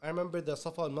remember the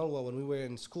Safa and Marwa when we were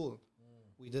in school.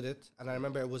 We did it, and I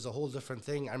remember it was a whole different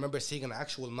thing. I remember seeing an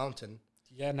actual mountain.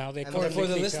 Yeah, now they And call then it For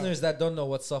the peak, listeners that don't know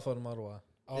what Safa and Marwa.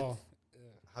 Oh,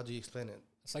 How do you explain it?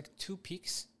 it's like 2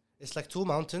 peaks. It's like 2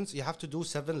 mountains. You have to do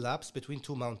 7 laps between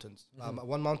 2 mountains.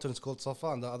 One mountain is called Safa,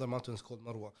 and the other mountain is called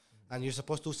Marwa. And you're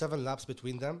supposed to do 7 laps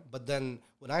between them. But then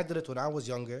when I did it when I was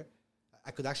younger, I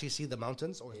could actually see the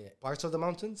mountains or parts of the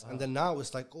mountains. And then now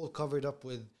it's like all covered up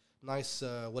with nice,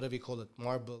 whatever you call it,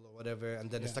 marble or whatever, and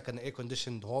then it's like an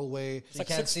air-conditioned hallway. It's like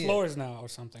 6 floors now or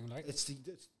something, right?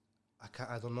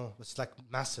 I don't know. It's like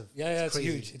massive. Yeah, it's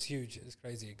huge. It's huge. It's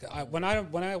crazy. When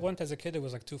I went as a kid, it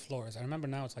was like 2 floors. I remember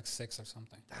now it's like 6 or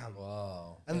something. Damn.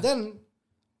 Wow. And then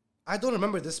I don't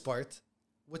remember this part,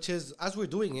 which is as we're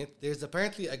doing it, there's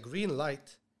apparently a green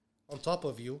light on top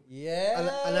of you. Yeah.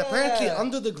 And apparently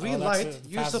under the green light,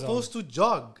 you're supposed to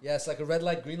jog. Yeah, it's like a red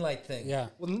light, green light thing. Yeah.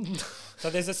 So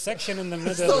there's a section in the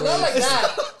middle. No, not like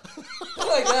that. Not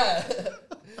like that.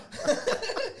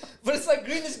 But it's like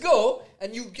green is go,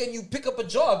 and you pick up a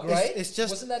jog, right? It's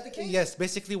just, wasn't that the case? Yes,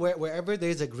 basically wherever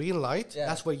there's a green light,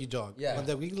 that's where you jog. Yeah. When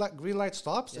the green light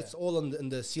stops, it's all in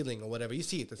the ceiling or whatever. You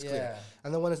see it, it's clear.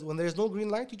 And then when there's no green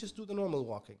light, you just do the normal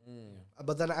walking.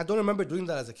 But then I don't remember doing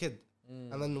that as a kid.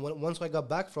 And then once I got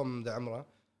back from the Umrah,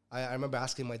 I remember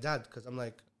asking my dad, because I'm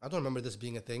like, I don't remember this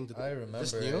being a thing. I remember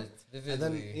this it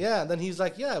vividly. And then he's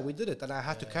like, yeah, we did it. And I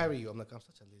had to carry you. I'm like, I'm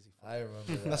such a lazy fuck. I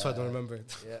remember That's why I don't remember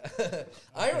it. Yeah.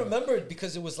 I remember it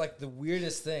because it was like the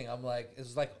weirdest thing. I'm like, it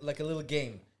was like a little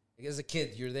game. As a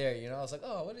kid, you're there, you know. I was like,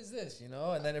 oh, what is this, you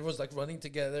know? And then it was like running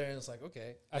together, and it's like,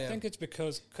 okay. I think it's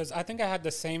because I think I had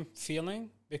the same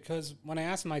feeling, because when I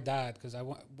asked my dad, because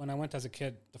when I went as a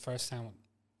kid the first time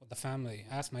with the family,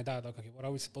 I asked my dad, like, okay, what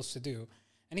are we supposed to do?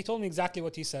 And he told me exactly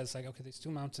what he says, like, okay, there's 2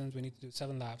 mountains, we need to do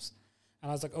 7 laps. And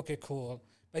I was like, okay, cool.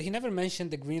 But he never mentioned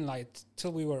the green light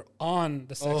till we were on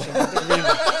the section of the green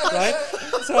light, right?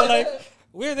 So, like,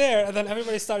 we're there, and then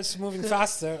everybody starts moving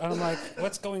faster, and I'm like,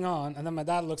 what's going on? And then my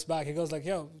dad looks back, he goes like,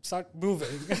 yo, start moving.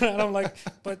 And I'm like,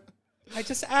 but I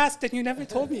just asked, and you never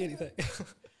told me anything.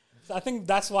 So I think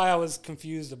that's why I was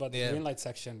confused about the green light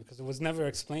section, because it was never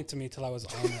explained to me till I was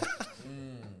on it.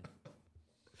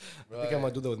 I think I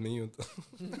might do that with me.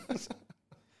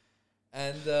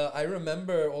 And I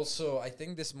remember also, I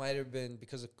think this might have been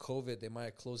because of COVID, they might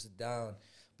have closed it down.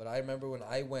 But I remember when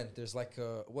I went, there's like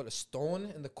a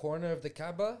stone in the corner of the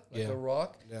Kaaba, like a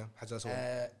rock.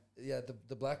 Yeah,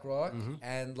 the black rock.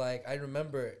 And like, I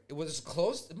remember, it was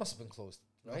closed. It must have been closed,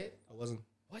 right? No, it wasn't.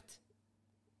 What?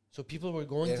 So people were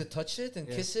going to touch it and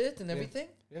kiss it and everything?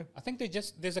 Yeah. I think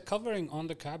there's a covering on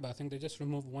the Kaaba. I think they just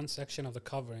remove one section of the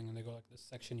covering, and they go like, this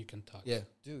section you can touch. Yeah,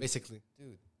 dude. Basically.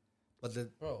 Dude. But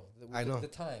I know. The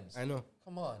times. I know.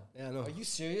 Come on. Yeah, I know. Are you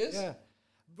serious? Yeah.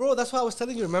 Bro, that's why I was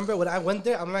telling you. Remember when I went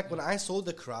there, I'm like, when I saw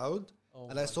the crowd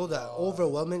and I saw the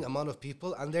overwhelming amount of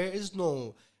people, and there is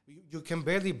no, you can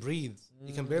barely breathe.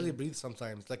 You can barely breathe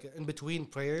sometimes, like in between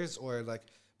prayers, or like,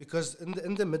 because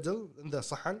in the middle, in the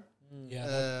sahan,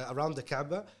 around the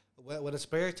Kaaba, when it's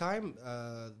prayer time,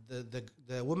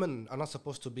 the women are not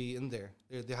supposed to be in there.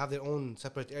 They have their own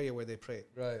separate area where they pray.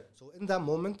 Right. So in that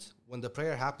moment, when the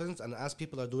prayer happens, and as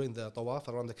people are doing the tawaf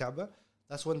around the Kaaba,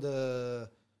 that's when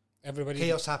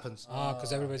chaos happens.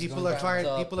 Because everybody's people are trying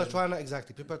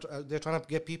to they're trying to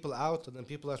get people out, and then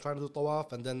people are trying to do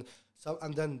tawaf, and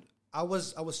then I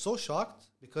was so shocked,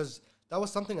 because that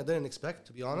was something I didn't expect,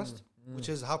 to be honest, which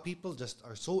is how people just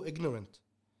are so ignorant.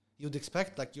 You'd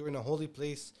expect, like, you're in a holy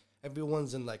place,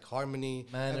 everyone's in like harmony,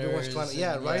 manners, everyone's trying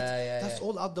to right. That's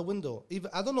all out the window. Even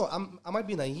I don't know, I might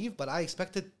be naive, but I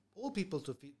expected all people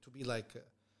to be like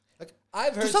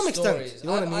I've heard to some stories. extent. You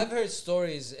know what I mean? I've heard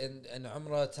stories in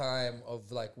Umrah time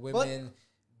of like women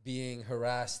being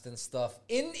harassed and stuff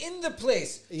in the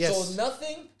place. Yes. So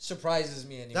nothing surprises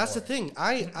me anymore. That's the thing.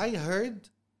 I heard,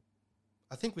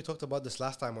 I think we talked about this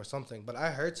last time or something, but I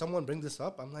heard someone bring this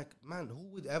up. I'm like, man, who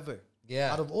would ever?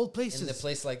 Yeah. Out of all places. In a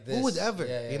place like this. Who would ever?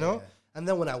 You know? Yeah. And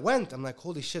then when I went, I'm like,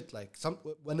 holy shit, like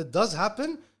when it does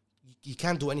happen, you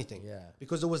can't do anything. Yeah.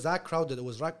 Because it was that crowded, it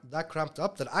was that cramped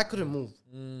up that I couldn't move.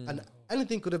 And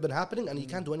anything could have been happening, and you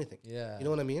can't do anything. Yeah. You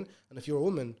know what I mean? And if you're a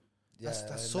woman,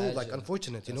 that's so like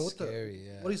unfortunate. You know what scary,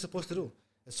 what are you supposed to do?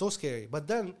 It's so scary. But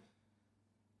then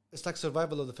it's like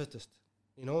survival of the fittest.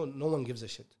 You know, no one gives a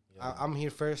shit. Yeah. I'm here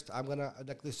first. I'm gonna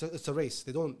like it's a race.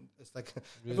 They don't. It's like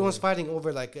everyone's fighting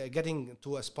over like getting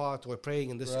to a spot or praying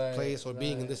in this place or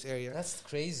being in this area. That's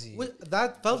crazy.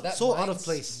 That felt so out of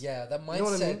place. Yeah, that mindset. You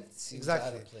know what I mean? Seems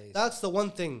out of place. That's the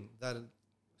one thing that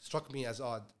struck me as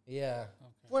odd. Yeah.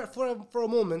 For a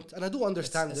moment, and I do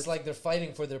understand it's like they're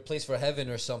fighting for their place for heaven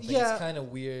or something. Yeah, it's kind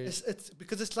of weird. It's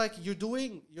because it's like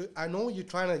I know you're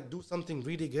trying to do something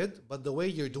really good, but the way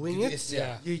you're doing it,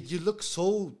 you look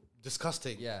so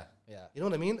disgusting. Yeah. You know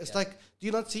what I mean? It's like, do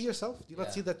you not see yourself? Do you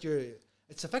not see that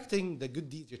it's affecting the good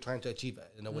deeds you're trying to achieve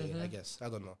in a way, I guess. I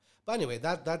don't know. But anyway,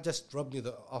 that just rubbed me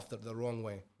off the wrong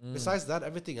way. Besides that,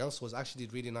 everything else was actually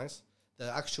really nice.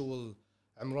 The actual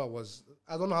Umrah was,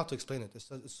 I don't know how to explain it.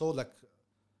 It's so like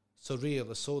surreal.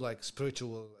 It's so like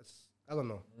spiritual. I don't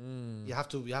know. You have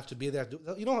to be there.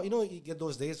 You get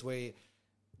those days where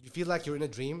you feel like you're in a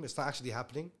dream. It's not actually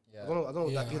happening. Yeah. I don't know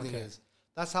what that feeling is.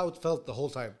 That's how it felt the whole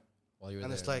time. While you're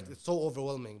And there, it's like, it's so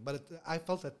overwhelming. But I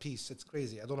felt at peace. It's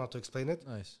crazy. I don't know how to explain it.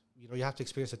 nice. You have to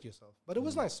experience it yourself. But it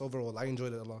was nice overall. I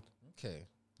enjoyed it a lot. Okay,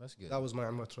 that's good. That was my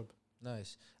Umrah trip.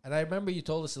 Nice. And I remember you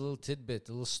told us a little tidbit,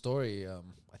 a little story.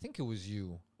 I think it was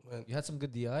you. When- You had some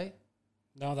good DI.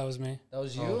 No, that was me. That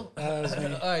was you. Oh. That was me.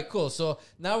 All right, cool. So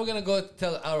now we're gonna go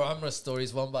tell our Umrah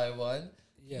stories one by one.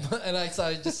 Yeah. And I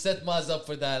just set Maz up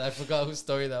for that. I forgot whose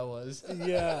story that was.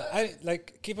 Yeah. I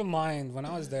keep in mind when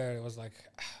I was there, it was like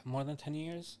more than 10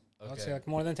 years. I would say Okay. like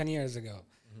more than 10 years ago.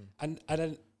 And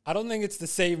I don't think it's the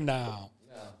same now.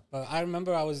 No. But I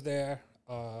remember I was there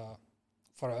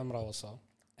for Umrah also.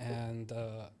 And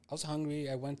I was hungry.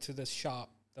 I went to this shop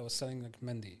that was selling like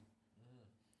mendi.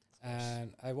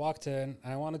 And I walked in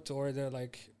and I wanted to order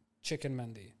like chicken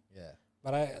mendi. Yeah.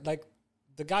 But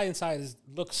the guy inside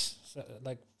looks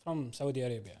like from Saudi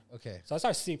Arabia. Okay. So I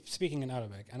started speaking in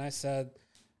Arabic and I said,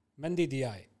 mendi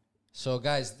di. So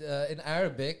guys, in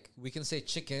Arabic, we can say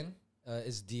chicken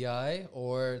is DI,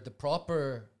 or the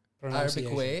proper Arabic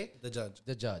Pronunciation. way, The judge.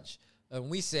 the judge. And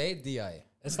we say DI.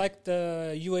 It's like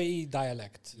the UAE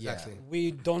dialect. Yeah. Exactly.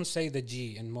 We don't say the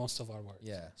G in most of our words.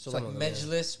 Yeah. So Some like of them, yeah.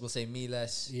 Majlis, we'll say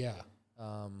Milas. Yeah.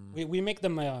 Um, We make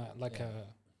them like Yeah.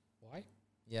 why?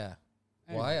 yeah.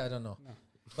 Anyway. Why? I don't know. No.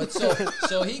 But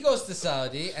so he goes to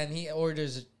Saudi and he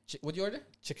orders. What do you order?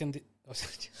 Chicken.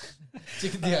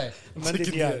 Chicken DI. Mendi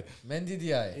Chicken di. Mendi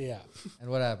DI. Yeah. And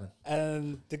what happened?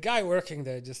 And the guy working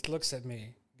there just looks at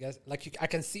me. I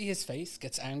can see his face,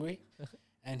 gets angry,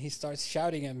 and he starts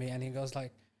shouting at me. And he goes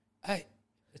like, "Hey,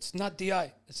 it's not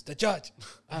DI, it's the judge."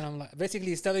 And I'm like, basically,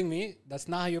 he's telling me that's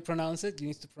not how you pronounce it. You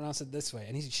need to pronounce it this way.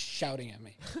 And he's shouting at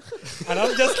me. And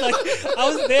I'm just like, I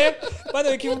was there. By the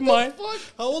way, keep in mind,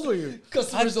 How old were you? I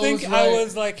Customers think always I right.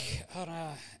 was like, I don't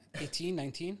know, 18,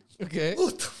 19. Okay.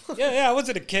 What the fuck? Yeah, I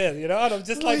wasn't a kid, you know. And I'm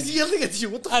just Why like, is he yelling at you?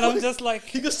 What the and fuck? I'm just like,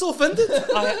 He got so offended.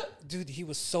 dude, he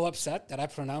was so upset that I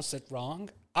pronounced it wrong.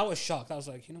 I was shocked. I was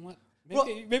like, you know what? Bro,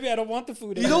 Maybe I don't want the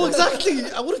food. You know anymore.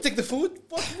 exactly. I wouldn't take the food.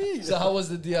 Fuck me. So how was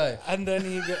the DI? And then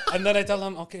and then I tell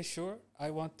him, okay, sure, I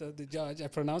want the judge. I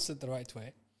pronounced it the right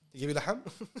way. You give you the ham?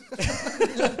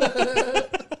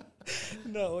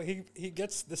 No, he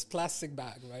gets this plastic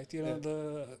bag, right? You know,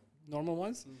 the normal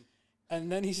ones. And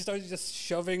then he started just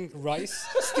shoving rice,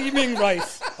 steaming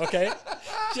rice, okay?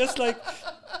 Just like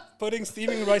putting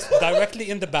steaming rice directly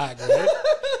in the bag, right?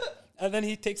 And then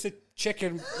he takes a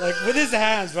chicken, like with his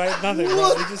hands, right? Nothing,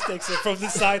 right? He just takes it from the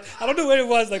side. I don't know where it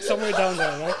was, like somewhere down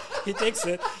there, right? He takes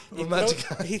it,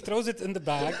 he throws it in the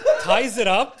bag, ties it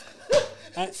up,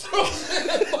 and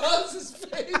Maz's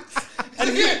face. And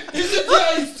he's a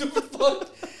DI, stupid fuck.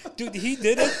 dude, he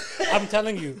did it. I'm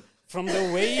telling you, from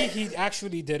the way he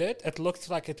actually did it, it looked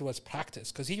like it was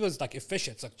practice because he was like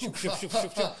efficient. It's like, shoop, shoop, shoop,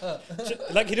 shoop, shoop.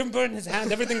 Like he didn't burn his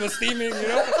hand. Everything was steaming, you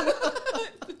know?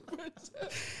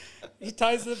 He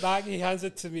ties the bag, he hands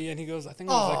it to me, and he goes, I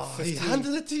think it was like He 15.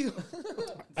 handed it to you.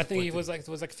 I think it was like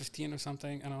 15 or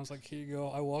something. And I was like, here you go.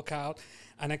 I walk out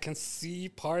and I can see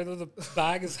part of the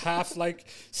bag is half like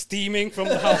steaming from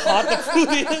how hot the food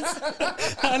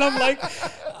is. And I'm like,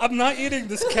 I'm not eating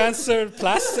this cancer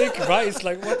plastic rice.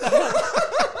 Like, what the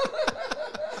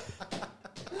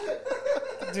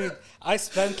hell? Dude, I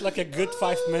spent like a good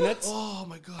 5 minutes. Oh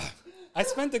my god. I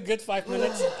spent a good 5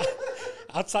 minutes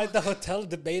outside the hotel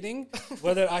debating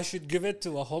whether I should give it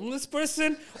to a homeless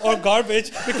person or garbage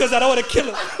because I don't want to kill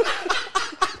him.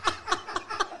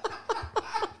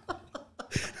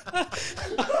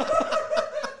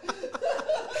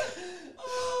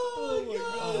 Oh my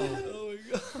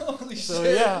god. Holy So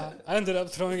shit. yeah, I ended up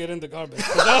throwing it in the garbage.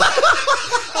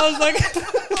 I was like, You did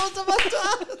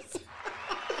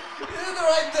the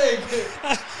right thing.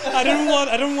 I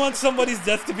didn't want somebody's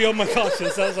death to be on my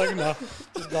conscience. I was like, no,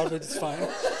 this garbage is fine.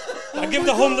 I give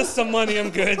the homeless some money, I'm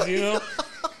good, you know.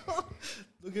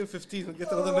 Look at 15. We'll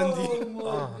get another Mendy. Oh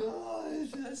my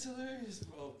god, that's hilarious,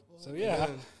 bro. So yeah,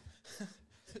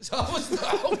 So I was the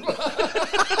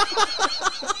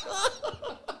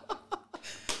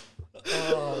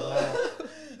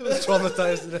It was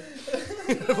traumatized.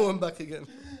 Never went back again.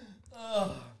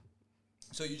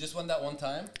 So you just went that one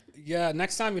time? yeah.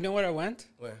 Next time, you know where I went?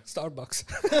 Where? Starbucks.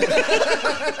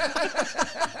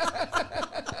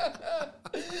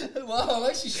 Wow, I'm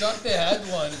actually shocked they had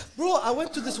one. Bro, I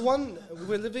went to this one. We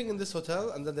were living in this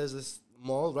hotel, and then there's this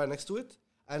mall right next to it,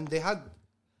 and they had.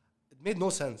 It made no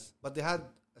sense, but they had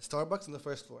a Starbucks on the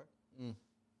first floor.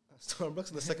 Starbucks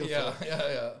on the second Yeah, floor,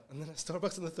 yeah. and then a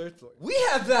Starbucks on the third floor. We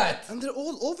have that. And they're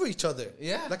all over each other.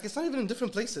 Yeah. Like it's not even in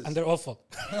different places. And they're awful.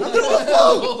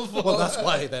 Well, that's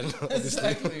why then. Obviously.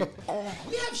 Exactly.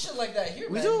 We have shit like that here,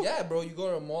 man. do? Yeah, bro. You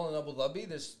go to a mall in Abu Dhabi,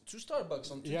 there's 2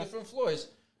 Starbucks on 2 Yeah. different floors.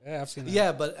 Yeah, I've seen that.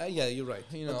 Yeah, but yeah, you're right.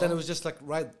 You But know. then it was just like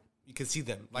right, you can see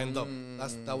them lined up.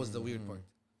 That was the weird part.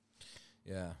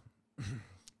 Yeah.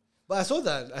 But I saw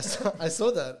that. I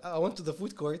saw that. I went to the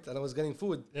food court and I was getting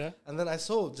food. Yeah. And then I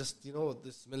saw just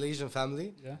this Malaysian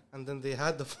family. Yeah. And then they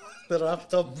had the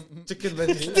wrapped up chicken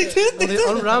menu. And they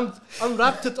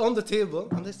unwrapped it on the table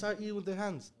and they started eating with their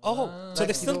hands. Oh, so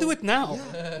they still do it now?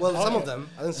 Yeah. Well, some of them.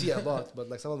 I didn't see it a lot, but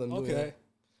like some of them do. Okay.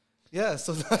 Yeah,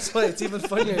 so that's why it's even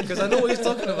funnier because I know what he's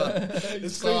talking about.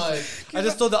 It's crazy. I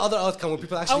just saw the other outcome where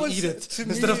people actually eat it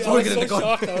instead of throwing it in the shocked.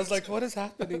 garbage. I was like, what is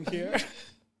happening here?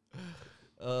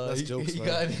 That's jokes, You man.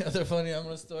 got any other funny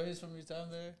Umrah stories from your time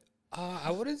there?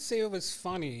 I wouldn't say it was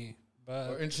funny,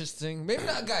 Or but interesting? Maybe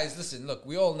not, guys. Listen, look,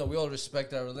 we all know, we all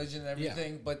respect our religion and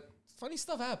everything, but funny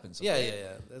stuff happens. Yeah, okay? yeah, yeah.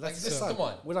 Like That's this, fine. come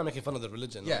on. We're not making fun of the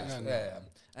religion. Yeah, obviously. yeah.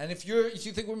 And if you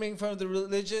think we're making fun of the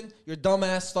religion, you're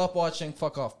dumbass. Stop watching.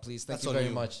 Fuck off, please. Thank That's you on very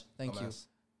you, much. Thank dumbass.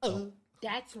 you.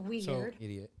 That's weird.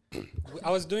 Idiot.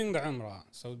 I was doing the Umrah.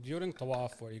 So during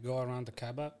Tawaf, where you go around the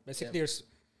Kaaba, basically,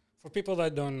 for people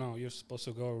that don't know, you're supposed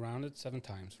to go around it 7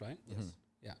 times, right? Yes.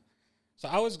 Yeah. So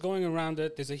I was going around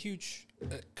it. There's a huge,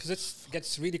 because it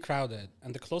gets really crowded,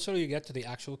 and the closer you get to the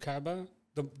actual Kaaba,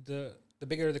 the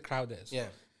bigger the crowd is. Yeah.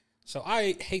 So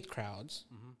I hate crowds.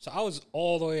 So I was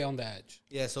all the way on the edge.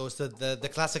 Yeah, so it's the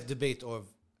classic debate of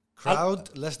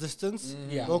crowd, less distance.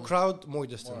 Yeah. No crowd, more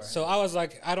distance. So I was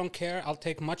like, I don't care. I'll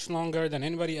take much longer than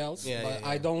anybody else, Yeah, but yeah,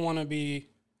 I yeah. don't want to be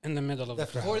in the middle of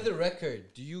Definitely. the crowd. For the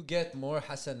record, do you get more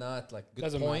hasanat, like good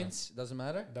Doesn't points? Doesn't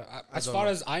matter? As don't far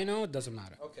know. as I know, it doesn't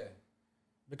matter. Okay.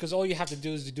 Because all you have to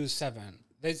do is to do 7.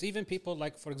 There's even people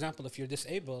like, for example, if you're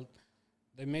disabled,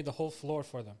 they made the whole floor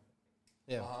for them.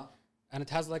 Yeah. And it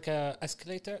has like a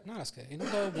escalator, not escalator. You know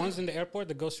the ones in the airport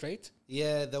that go straight?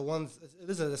 Yeah, the ones, it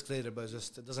is an escalator, but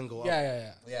it doesn't go up.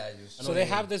 Yeah. Yeah, I use. So they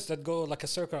have this that go like a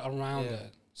circle around Yeah.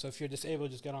 it. So if you're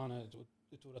disabled, just get on it.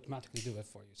 It would automatically do it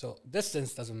for you. So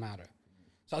distance doesn't matter.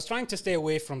 So I was trying to stay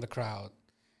away from the crowd.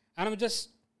 And I'm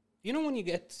just, when you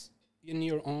get in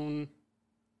your own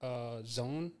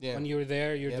zone, Yeah. when you're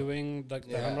there, you're Yeah. doing like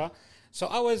the Yeah. Umrah. So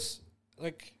I was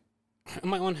like, in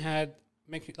my own head,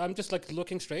 I'm just like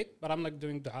looking straight, but I'm like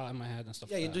doing dua in my head and stuff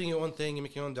Yeah, like you're that. doing your own thing, you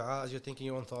make your own dua as you're thinking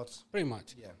your own thoughts. Pretty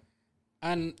much. Yeah.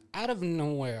 And out of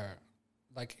nowhere,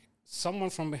 like someone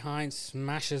from behind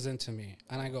smashes into me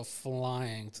and I go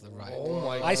flying to the right. Oh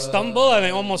my I stumble and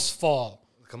I almost fall.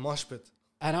 Like a mosh pit.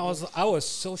 And I was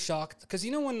so shocked because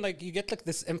when like you get like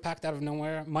this impact out of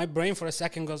nowhere, my brain for a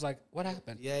second goes like, what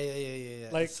happened? Yeah.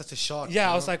 Like, It's such a shock. Yeah,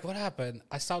 you I was know? like, what happened?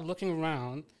 I started looking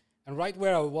around, and right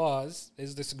where I was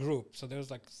is this group. So there was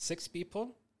like 6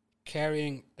 people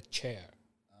carrying a chair.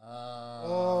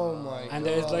 Oh my And god.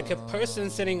 there's like a person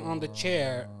sitting on the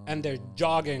chair, and they're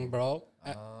jogging, bro.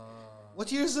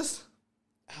 What year is this?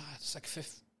 It's like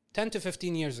 10 to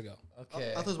 15 years ago.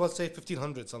 Okay. I thought it was about to say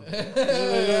 1500 something. It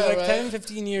was like right. 10,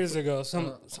 15 years ago,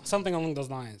 something along those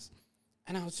lines.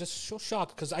 And I was just so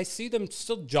shocked because I see them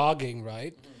still jogging,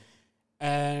 right?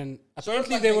 And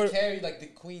apparently like they were... carried like the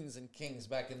queens and kings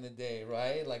back in the day,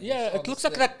 right? Like Yeah, on it the looks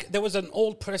stick. like there was an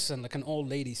old person, like an old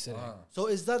lady sitting. So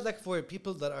is that like for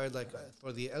people that are like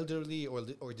for the elderly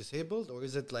or disabled, or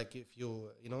is it like if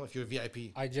if you're VIP?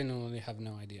 I genuinely have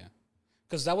no idea.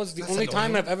 Because that was the That's only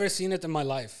time annoying. I've ever seen it in my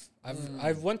life.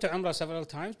 I've went to Umrah several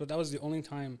times, but that was the only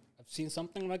time I've seen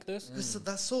something like this.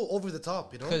 That's so over the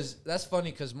top, you know? Because that's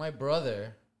funny. Because my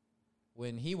brother,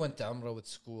 when he went to Umrah with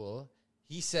school,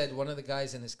 he said one of the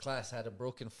guys in his class had a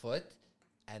broken foot,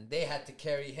 and they had to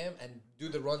carry him and do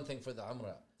the run thing for the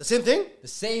Umrah. The same thing?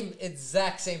 The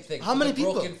exact same thing. How with many a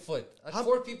people? Broken foot. Like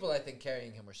 4 people, I think,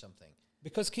 carrying him or something.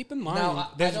 Because keep in mind, Now, I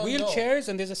there's don't know. wheelchairs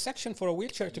and there's a section for a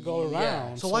wheelchair to go Yeah.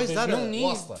 around. So why is there's that no a need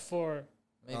wasla? for...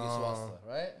 Maybe it's Wasla,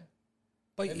 right?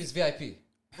 But Maybe it's VIP.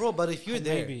 Bro, but if you're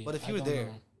there, Maybe. but if I you're don't there,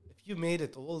 know. if you made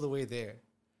it all the way there,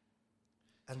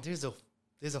 and there's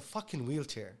a fucking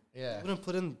wheelchair, Yeah. you wouldn't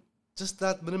put in just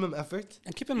that minimum effort?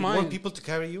 And keep in You want mind, people to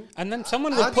carry you? and then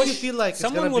someone How will do you push. feel like it's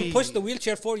someone gonna will be- push the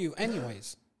wheelchair for you,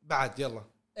 anyways. Bad, yalla.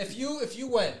 If you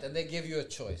went and they gave you a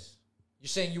choice, you're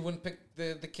saying you wouldn't pick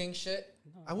the king shit?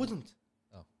 I wouldn't.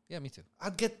 Oh, yeah, me too.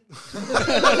 I'd get. Come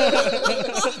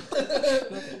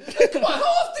on,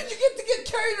 how often you get to get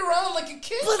carried around like a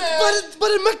kid, man?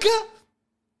 but in Mecca,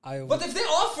 But if they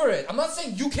offer it, I'm not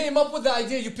saying you came up with the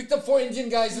idea. You picked up 4 Indian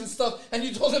guys and stuff, and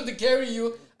you told them to carry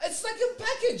you. It's like a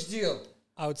package deal.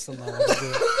 I would still not want to do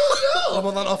it.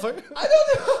 Ramadan offer I don't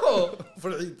know.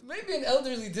 for Eid. Maybe an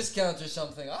elderly discount or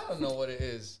something. I don't know what it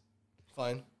is.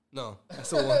 Fine. No, I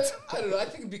still want. I don't know. I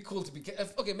think it'd be cool to be...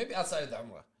 Okay, maybe outside of the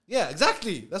Umrah. Yeah,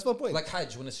 exactly. That's my point. Like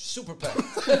Hajj, when it's super packed.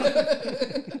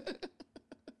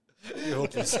 You're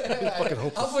hopeless. You're fucking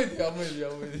hopeless. I'm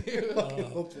with you. Fucking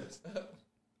hopeless.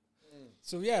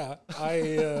 So yeah,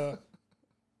 I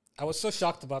was so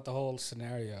shocked about the whole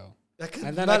scenario.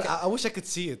 And then man, I wish I could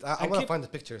see it. I want to keep- find the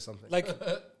picture or something. Like,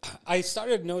 I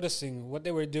started noticing what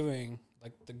they were doing.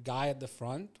 Like the guy at the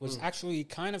front was actually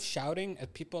kind of shouting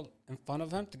at people in front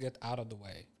of him to get out of the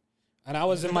way. And I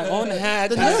was in my own head.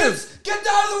 The nerve. Get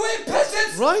out of the way,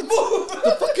 peasants! Right?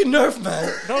 The fucking nerve, man.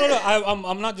 No.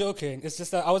 I'm not joking. It's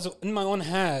just that I was in my own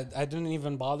head. I didn't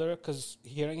even bother because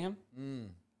hearing him.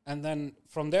 And then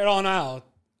from there on out,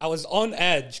 I was on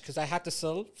edge because I had to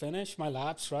still finish my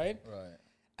laps, right? Right.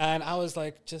 And I was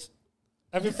like, just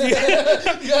every few. You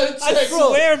gotta I check.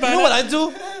 swear, man. You know what I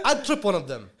do? I'd trip one of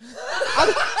them.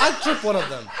 I'd trip one of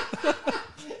them.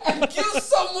 And kill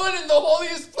someone in the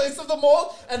holiest place of them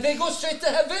all, and they go straight to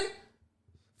heaven?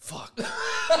 Fuck.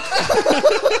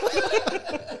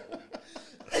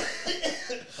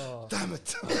 Damn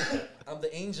it. I'm the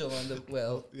angel on the...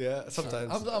 Well... Yeah,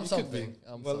 sometimes. I'm You something. could be.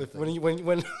 I'm Well, something.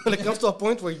 when it comes to a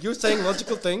point where you're saying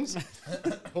logical things,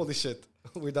 holy shit,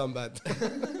 we're down bad.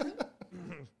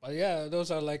 But yeah,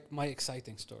 those are like my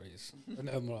exciting stories in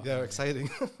Umrah. Yeah, exciting.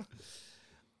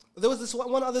 There was this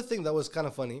one other thing that was kind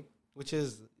of funny, which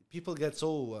is people get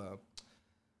so...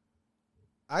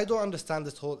 I don't understand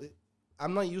this whole...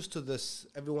 I'm not used to this.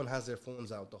 Everyone has their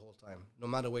phones out the whole time, no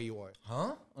matter where you are.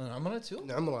 Huh? I'm on it too? In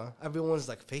Umrah, everyone's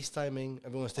like FaceTiming,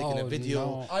 everyone's taking a Oh, video,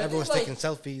 no. Are they everyone's like- taking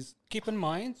selfies. Keep in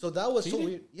mind, So that was so Really?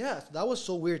 weird. Yeah, that was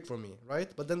so weird for me, right?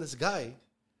 But then this guy,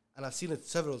 and I've seen it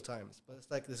several times, but it's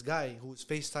like this guy who's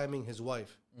FaceTiming his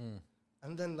wife.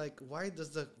 And then like, why does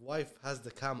the wife has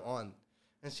the cam on?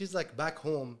 And she's like back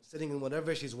home, sitting in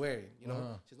whatever she's wearing, you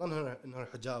know? She's not in her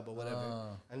hijab or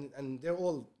whatever. And they're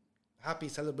all happy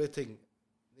celebrating,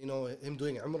 you know, him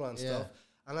doing Umrah and stuff.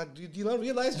 And like, do you not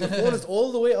realize your phone is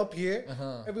all the way up here?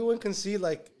 Everyone can see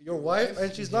like your wife,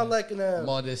 and she's not like in a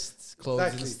Modest clothes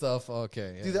Exactly. and stuff.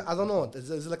 Okay. Yeah. Dude, I don't know. Is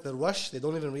it like the rush? They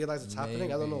don't even realize it's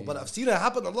happening. I don't know. But I've seen it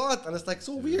happen a lot, and it's like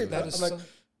so weird. that I'm is like,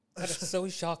 that is so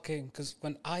shocking because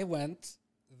when I went,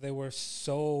 they were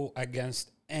so against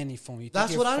any phone. You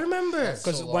that's what I remember.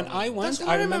 Because so when long I ago. went, That's what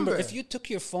I I remember remember. if you took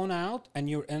your phone out and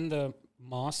you're in the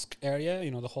mosque area,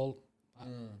 you know, the whole.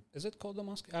 Is it called the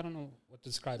mosque? I don't know what to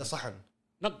describe The it. sahan,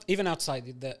 Not even outside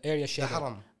the area the shaded.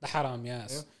 haram. The haram,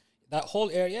 yes. That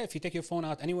whole area, if you take your phone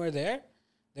out anywhere there,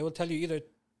 they will tell you either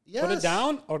Yes. put it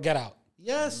down or get out.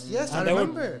 Yes, yes, I And they were-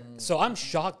 remember. So I'm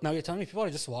shocked. Now you're telling me people are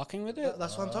just walking with it?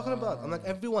 That's what I'm talking about. I'm like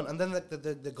everyone, and then like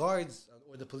the guards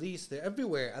or the police, they're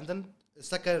everywhere, and then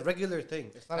it's like a regular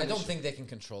thing. It's not I an don't issue. think they can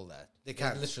control that. They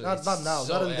can't. Literally. Not it's now.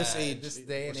 Not in this age, This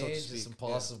day and so to age, it's speak.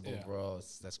 impossible, Yeah. bro.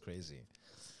 That's crazy.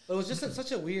 But it was just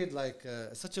such a weird, like,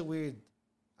 such a weird.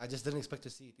 I just didn't expect to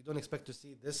see it. You don't expect to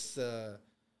see this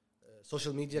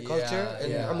social media culture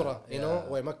in Umrah, you know,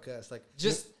 or Mecca. It's like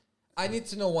Just, I need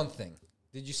to know one thing.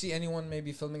 Did you see anyone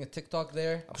maybe filming a TikTok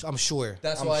there? I'm sure.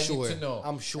 That's I'm what sure. I need to know.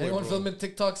 I'm sure. Anyone bro. filming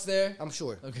TikToks there? I'm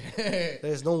sure. Okay.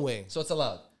 There's no way. So it's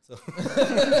allowed. So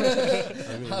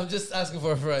I'm just asking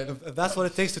for a friend. if that's what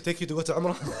it takes to take you to go to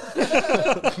Umrah,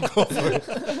 go for it.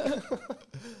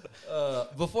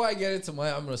 Before I get into my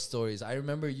Umrah stories, I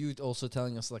remember you also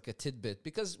telling us like a tidbit,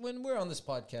 because when we're on this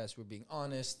podcast, we're being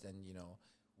honest, and you know,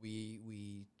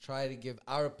 we try to give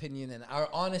our opinion and our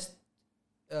honest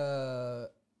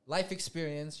life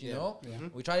experience. You know,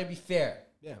 we try to be fair.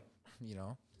 Yeah. You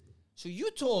know, so you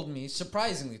told me,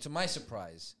 surprisingly, to my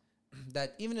surprise,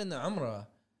 that even in the Umrah,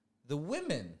 the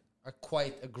women are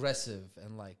quite aggressive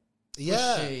and like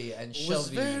pushy and It was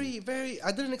shovey. very, very.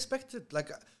 I didn't expect it.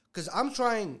 Like, because I'm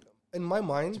trying in my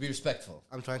mind. To be respectful,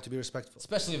 I'm trying to be respectful,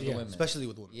 especially of the women. especially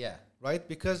with women. Yeah, Right?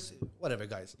 Because whatever,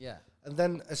 guys. yeah. And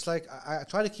then it's like I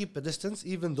try to keep a distance,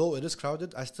 even though it is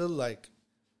crowded. I still like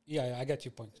Yeah, I get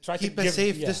your point. Try keep to a give,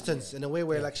 safe yeah. distance in a way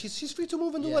where like she's free to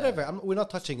move and do Yeah. whatever. We're not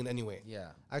touching in any way. Yeah.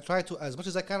 I try to as much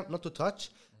as I can not to touch,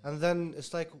 and then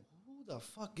it's like, who the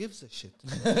fuck gives a shit?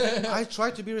 I try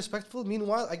to be respectful.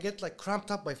 Meanwhile, I get like cramped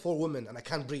up by 4 women and I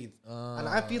can't breathe, and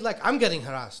I feel like I'm getting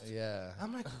harassed. Yeah.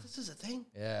 I'm like, this is a thing.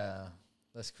 Yeah.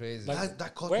 That's crazy. Like,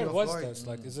 That caught where me off was guard. this?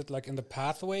 Like, is it like in the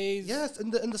pathways? Yes,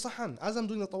 in the sahan as I'm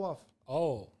doing the tawaf,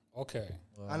 Oh, okay.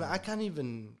 and I can't even.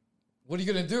 What are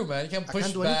you gonna do, man? You can't I push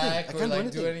can't do anything. back I or can't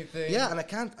like do anything. Yeah, and I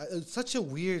can't. It's such a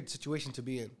weird situation to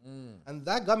be in, and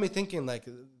that got me thinking. Like,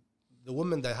 the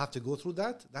women that have to go through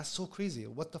that, that's so crazy.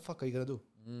 What the fuck are you gonna do?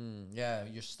 Yeah,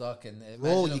 you're stuck, and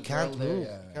Bro, imagine a you can't girl there, move.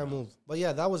 yeah, You can't move. But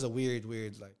yeah, that was a weird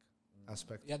like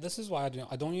aspect. Yeah, this is why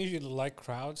I don't usually like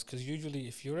crowds, because usually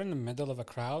if you're in the middle of a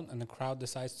crowd and the crowd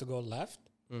decides to go left,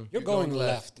 you're going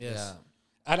left. Yes.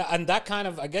 Yeah. And that kind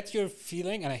of, I get your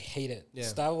feeling and I hate it. Yeah.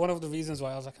 So that one of the reasons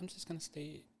why I was like, I'm just going to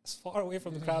stay as far away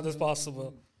from the crowd as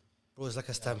possible. Bro, it's like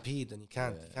a stampede, and you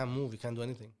can't move. You can't do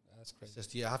anything. That's It's crazy.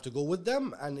 just you have to go with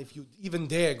them, and if you even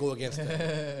dare go against them,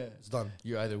 it's done.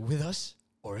 You're either with us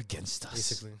or against us.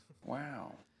 Basically.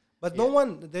 Wow. But no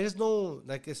one, there is no,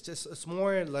 like, it's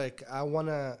more like,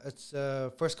 it's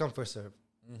first come, first serve.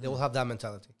 They will have that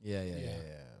mentality. Yeah.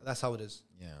 That's how it is.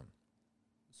 Yeah.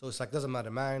 So it's like, doesn't matter,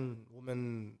 man,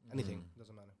 woman, anything,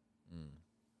 doesn't matter.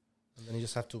 And then you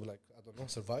just have to, like, I don't know,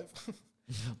 survive.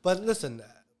 But listen,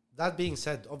 that being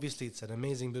said, obviously it's an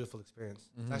amazing, beautiful experience.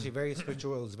 It's actually very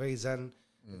spiritual, it's very zen.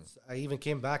 I even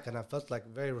came back and I felt like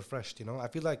very refreshed, you know? I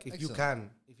feel like if you can,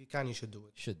 you should do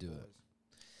it. Should do it.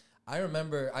 I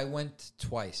remember I went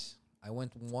twice. I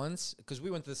went once because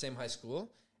we went to the same high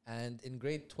school, and in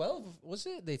grade 12, was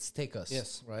it? They'd take us.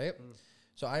 Yes. Right?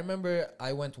 So I remember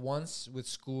I went once with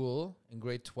school in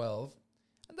grade 12,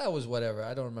 and that was whatever.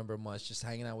 I don't remember much. Just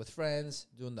hanging out with friends,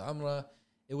 doing the Umrah.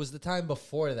 It was the time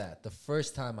before that, the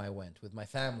first time I went with my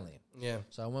family. Yeah.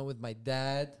 So I went with my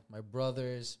dad, my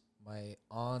brothers, my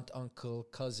aunt, uncle,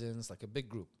 cousins, like a big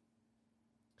group.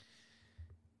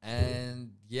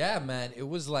 And yeah, man, it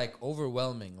was like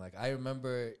overwhelming. Like I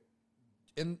remember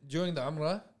during the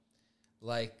Umrah,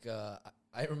 like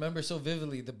I remember so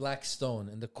vividly the black stone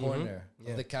in the corner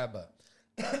of the Kaaba.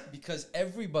 Because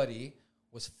everybody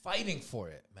was fighting for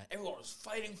it, man. Everyone was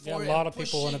fighting for it. A lot of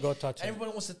people want to go touch it. Everyone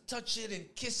wants to touch it and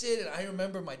kiss it. And I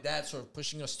remember my dad sort of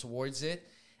pushing us towards it.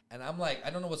 And I'm like, I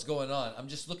don't know what's going on. I'm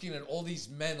just looking at all these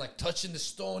men like touching the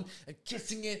stone and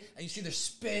kissing it. And you see their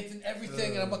spit and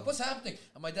everything. And I'm like, what's happening?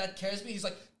 And my dad carries me. He's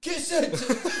like, kiss it.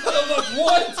 And I'm like,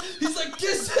 what? He's like,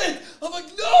 kiss it. I'm like,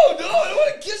 no, I don't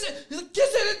want to kiss it. He's like, kiss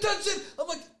it and touch it. I'm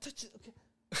like, touch it. Okay.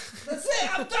 That's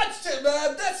it. I've touched it,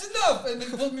 man. That's enough. And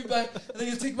then he pulled me back. And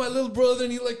then he take my little brother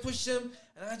and he like pushed him.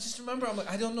 And I just remember, I'm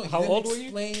like, I don't know. How old were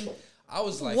you? I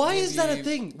was like, Why is that a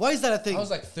thing? Why is that a thing? I was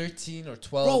like 13 or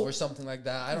 12 Bro, or something like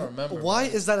that. I don't remember. Why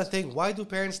is that a thing? Why do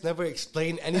parents never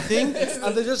explain anything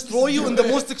and they just throw you in the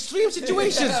most extreme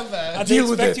situations? Yeah, man. And they Deal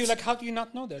with expect it. you, like, how do you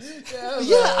not know this?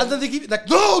 Yeah, and then they give you like,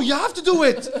 no, you have to do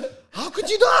it. How could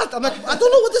you not? I'm like, I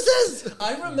don't know what this is.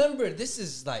 I remember this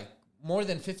is like more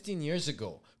than 15 years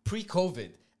ago,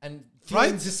 pre-COVID, and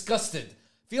feeling disgusted.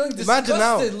 Feeling Imagine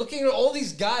now. disgusted, looking at all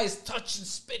these guys touch and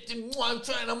spit and I'm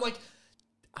trying. I'm like,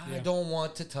 I don't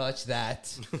want to touch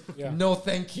that. Yeah. No,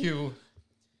 thank you.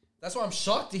 That's why I'm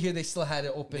shocked to hear they still had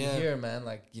it open here, man.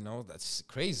 Like, you know, that's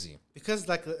crazy. Because,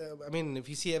 like, I mean, if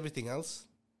you see everything else,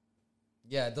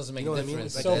 Yeah, it doesn't make you know a what I mean?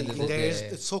 difference. Like, So At the end of the day.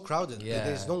 it's so crowded. Yeah.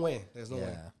 There's no way. There's no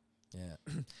way.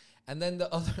 Yeah. And then the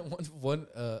other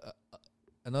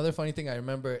another funny thing I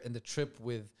remember in the trip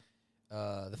with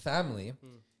the family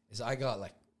is I got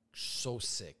like so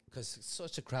sick because it's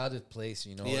such a crowded place,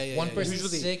 you know. Yeah, If yeah, one yeah. person's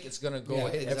Usually- sick, it's gonna go Yeah,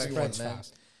 hit exactly. everyone, Spreads man.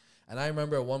 fast. And I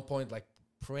remember at one point like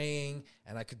praying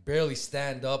and I could barely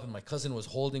stand up and my cousin was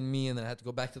holding me and then I had to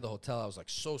go back to the hotel. I was like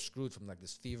so screwed from like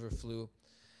this fever flu.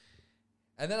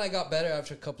 And then I got better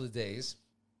after a couple of days.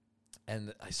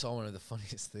 And I saw one of the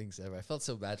funniest things ever. I felt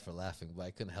so bad for laughing, but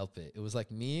I couldn't help it. It was like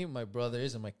me, my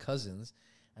brothers, and my cousins.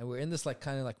 And we're in this like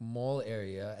kind of like mall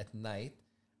area at night.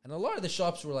 And a lot of the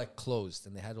shops were like closed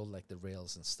and they had all like the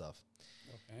rails and stuff.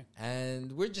 Okay.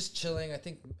 And we're just chilling. I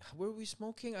think, were we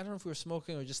smoking? I don't know if we were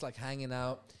smoking or just like hanging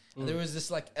out. And there was this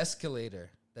like escalator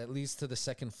that leads to the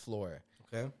second floor.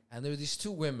 Okay. And there were these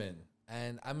two women.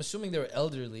 And I'm assuming they were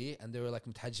elderly and they were like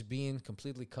mutajibeen,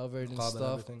 completely covered and Niqab and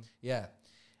stuff. everything. Yeah.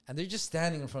 And they're just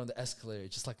standing in front of the escalator,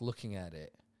 just like looking at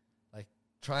it, like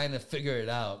trying to figure it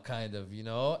out, kind of, you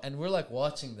know? And we're like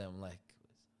watching them, like,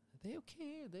 are they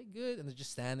okay? Are they good? And they're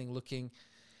just standing, looking.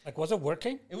 Like, was it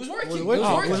working? It was working. It It was was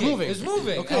working. working. It was moving. It was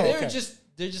moving. Okay. And Okay.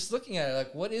 they're just looking at it,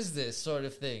 like, what is this sort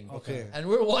of thing? Okay. And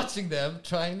we're watching them,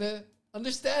 trying to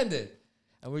understand it.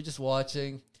 And we're just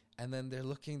watching, and then they're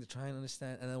looking to try and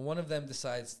understand. And then one of them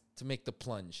decides to make the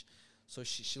plunge. So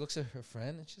she looks at her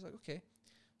friend, and she's like, okay.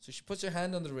 So she puts her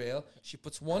hand on the rail, she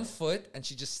puts one foot, and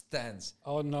she just stands.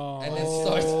 Oh, no. And then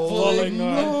starts pulling her.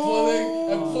 and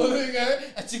pulling and pulling her.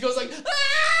 And she goes like,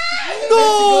 ah! And No! then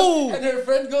she goes- and her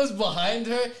friend goes behind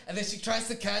her. And then she tries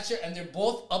to catch her. And they're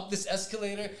both up this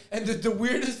escalator. And the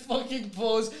weirdest fucking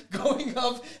pose going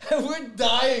up. And we're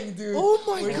dying, dude. Oh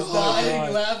my we're God.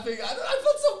 dying, laughing. I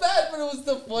felt so bad, but it was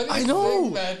the funniest I know.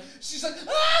 thing, man. She's like,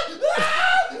 ah!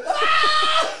 Ah!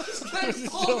 Ah! like,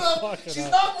 She's hold so up. fucking She's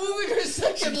up. not moving her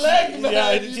second leg, man.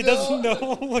 Yeah, you she doesn't know.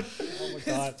 Oh my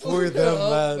god. Poor Fuck them,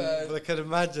 up, man. But I can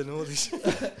imagine. Holy shit.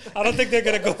 I don't think they're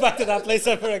gonna go back to that place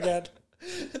ever again.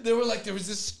 They were like, there was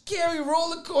this scary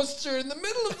roller coaster in the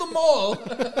middle of the mall.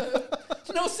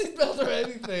 No seatbelt or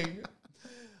anything.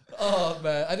 Oh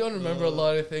man, I don't remember a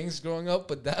lot of things growing up,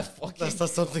 but that fucking That's not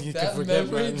something you can that forget,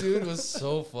 memory, man. dude, was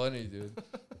so funny, dude.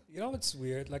 You know what's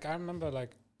weird? Like I remember,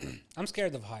 like I'm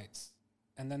scared of heights,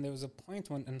 and then there was a point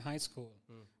when in high school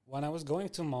when I was going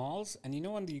to malls, and you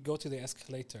know when you go to the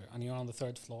escalator and you're on the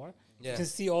third floor, Yeah. you can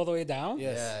see all the way down.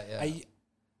 Yes. Yeah.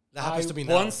 That happens to me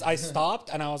now. Once I stopped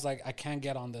and I was like, I can't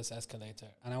get on this escalator,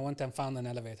 and I went and found an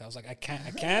elevator. I was like, I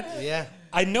can't. Yeah.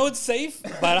 I know it's safe,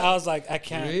 but I was like, I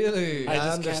can't. Really? I I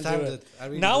just understand can't do it. I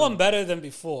really now do. I'm better than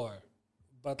before,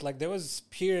 but like there was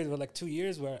period where like 2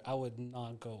 years where I would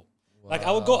not go. Like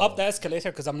I would go up the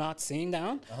escalator because I'm not seeing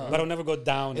down, but I'll never go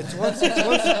down. It's once you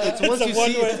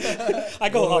see it. I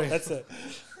go One up. way. That's it.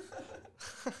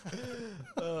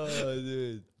 Oh,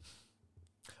 dude.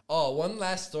 Oh, one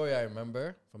last story I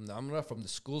remember from the Umrah, from the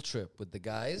school trip with the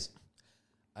guys.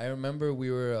 I remember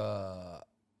we were,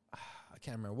 I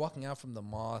can't remember, walking out from the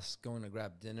mosque, going to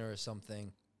grab dinner or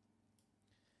something.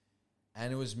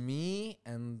 And it was me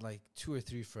and like 2 or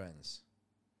 3 friends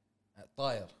at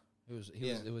Tahir.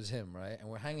 It was him, right? And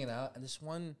we're hanging out, and this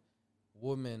one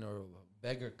woman or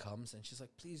beggar comes, and she's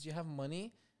like, please, do you have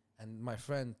money? And my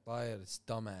friend Tahir, this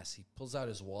dumbass, he pulls out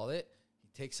his wallet.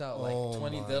 Takes out like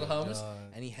 20 dirhams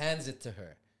and he hands it to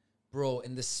her. Bro,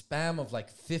 in the span of like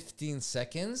 15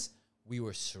 seconds, we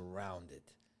were surrounded.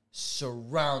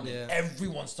 Yeah.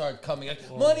 Everyone started coming like,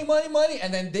 money, money, money.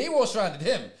 And then they were surrounded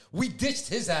him. We ditched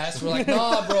his ass. We're like,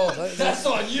 nah, bro, that's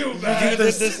on you, man. You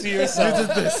did this to yourself. You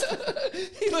did this.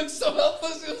 He looked so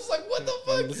helpless. He was like, what the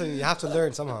fuck? Listen, you have to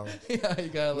learn somehow. Yeah, you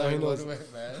gotta No, he learn knows. one way,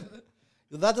 man.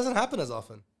 That doesn't happen as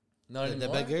often. Not The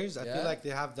anymore. beggars, I feel like they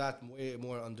have that way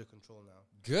more under control now.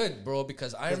 Good, bro,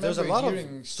 because I remember There's a lot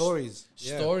hearing of stories.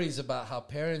 stories about how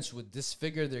parents would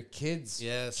disfigure their kids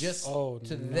just to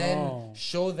then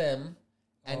show them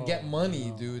and get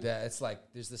money, dude. That it's like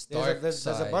there's this dark there's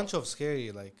side. a bunch of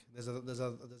scary, like there's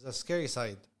a scary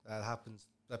side that happens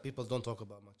that people don't talk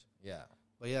about much. Yeah.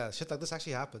 But yeah, shit like this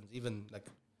actually happens. Even like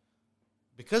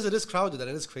because it is crowded and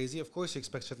it is crazy. Of course, you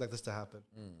expect shit like this to happen.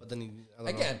 But then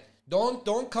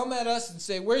don't come at us and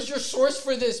say, "Where's your source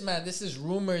for this, man?" This is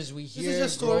rumors we hear. This is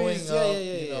just growing stories. up.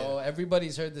 Yeah. You know,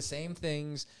 everybody's heard the same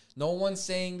things. No one's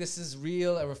saying this is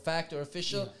real or a fact or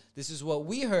official. Yeah. This is what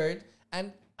we heard,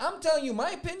 and I'm telling you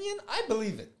my opinion. I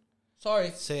believe it.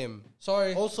 Sorry. Same.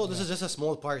 Sorry. Also, this is just a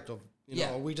small part of. You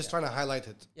know, we're just trying to highlight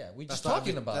it. Yeah, we're just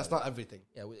talking about it. That's not everything.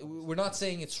 Yeah, we're not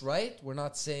saying it's right. We're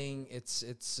not saying it's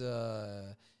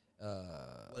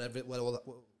Whatever.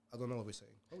 I don't know what we're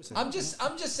saying. I'm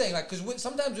just saying, like, because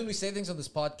sometimes when we say things on this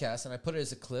podcast and I put it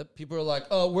as a clip, people are like,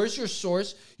 "Oh, where's your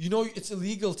source? You know, it's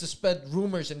illegal to spread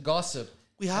rumors and gossip."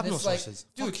 We have no sources.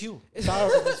 Dude, fuck you. It's our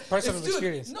personal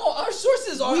experience. No, our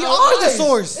sources are. We our are the eyes.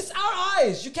 source. It's our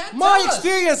eyes. You can't. My tell us.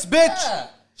 experience, bitch. Yeah.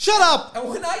 Shut up. And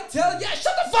when I tell,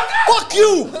 shut the fuck up. Fuck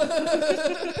you.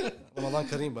 Ramadan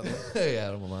Kareem, brother. Yeah,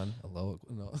 Ramadan. Allah.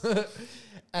 No.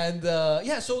 And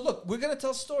so look, we're gonna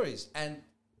tell stories, and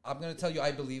I'm gonna tell you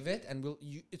I believe it, and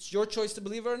it's your choice to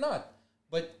believe it or not.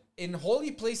 But in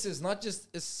holy places, not just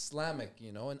Islamic,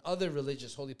 you know, and other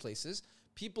religious holy places,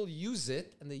 people use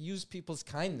it, and they use people's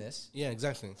kindness. Yeah,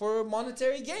 exactly. For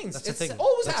monetary gains. That's the thing.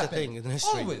 Always That's happened. the thing in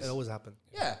history. Always. It always happened.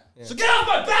 Yeah. So get off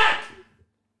my back.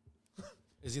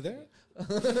 Is he there?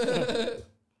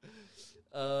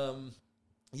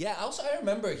 Yeah, also I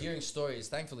remember hearing stories.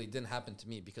 Thankfully, it didn't happen to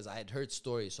me because I had heard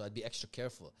stories, so I'd be extra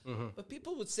careful. But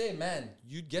people would say, man,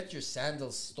 you'd get your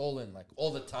sandals stolen like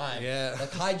all the time. Yeah.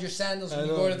 Like hide your sandals when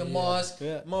you go to the mosque.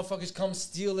 Yeah. Motherfuckers come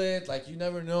steal it. Like you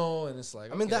never know. And it's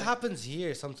like, I mean, that happens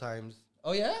here sometimes.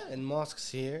 Oh, yeah? In mosques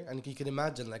here. And you can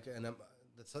imagine like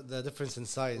the difference in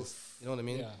size. Oof. You know what I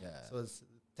mean? Yeah. So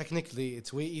technically,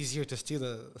 it's way easier to steal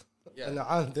an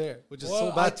aal there, which is so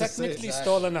bad I to say. technically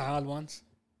stole an aal once.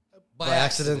 By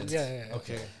accident? Yeah.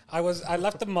 Okay. I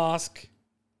left the mosque.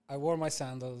 I wore my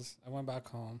sandals. I went back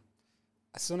home.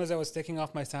 As soon as I was taking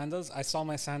off my sandals, I saw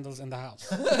my sandals in the house.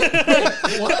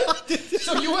 What?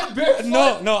 So you went barefoot?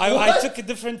 No. I took a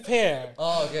different pair.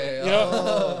 Oh, okay. You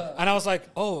know? And I was like,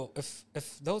 oh,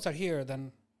 if those are here,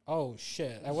 then oh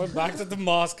shit. I went back to the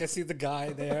mosque. I see the guy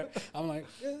there. I'm like,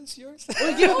 yeah, it's yours. What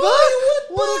a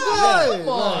guy! Come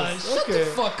on, Nice. shut the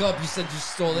fuck up. You said you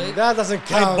stole it. That doesn't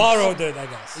count. I borrowed it, I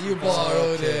guess. You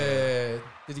borrowed it.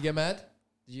 Did you get mad?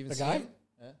 Did you even The see guy? him?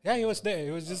 Yeah, he was there.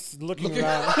 He was just looking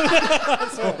around.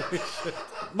 So,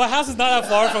 my house is not that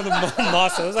far from the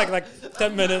mosque. It was like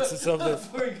 10 minutes or something.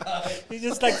 Poor guy. He's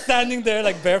just like standing there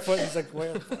like barefoot. He's like,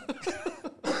 where?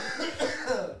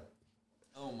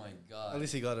 Oh my At god.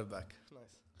 least he got it back.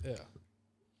 Nice.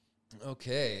 Yeah.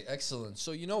 Okay, excellent.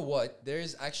 So you know what? There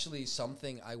is actually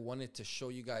something I wanted to show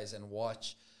you guys and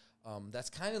watch. That's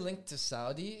kind of linked to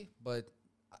Saudi, but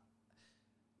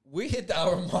we hit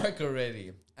our mark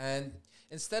already. And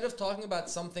instead of talking about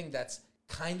something that's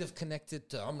kind of connected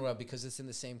to Umrah because it's in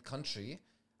the same country,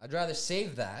 I'd rather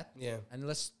save that. Yeah. And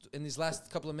let's, in these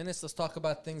last couple of minutes, let's talk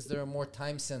about things that are more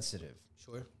time sensitive.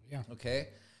 Sure. Yeah. Okay.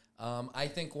 I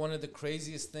think one of the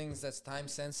craziest things that's time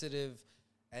sensitive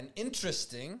and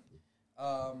interesting,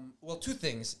 well, two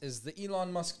things, is the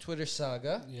Elon Musk Twitter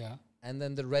saga. Yeah. And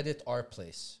then the Reddit our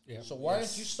place. Yeah. So why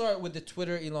don't you start with the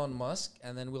Twitter Elon Musk,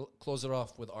 and then we'll close it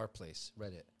off with our place,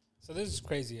 Reddit. So this is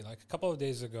crazy. Like a couple of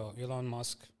days ago, Elon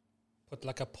Musk put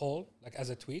like a poll, like as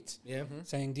a tweet, Yeah.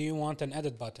 saying, "Do you want an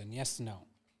edit button? Yes, no."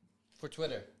 For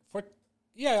Twitter.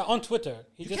 On Twitter.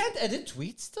 He You just can't edit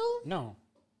tweets still? no.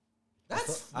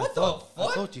 That's I what the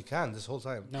thought fuck? you can this whole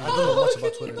time. No. I don't know much How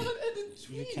about can you Twitter. not edit tweets?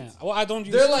 You can't. Well, I don't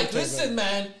use. They're like, Twitter, listen, but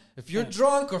man, if you're Yeah.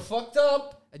 drunk or fucked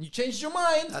up and you changed your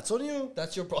mind, That's on you.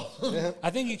 that's your problem. Yeah. I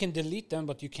think you can delete them,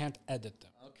 but you can't edit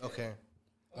them. Okay.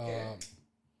 Okay.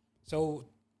 So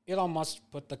Elon Musk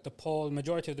put like the poll.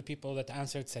 Majority of the people that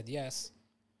answered said yes.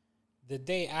 The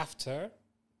day after,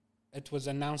 it was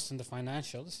announced in the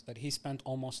financials that he spent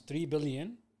almost $3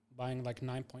 billion buying like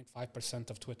 9.5%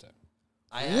 of Twitter.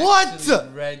 I What? actually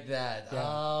read that. Yeah.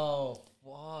 Oh,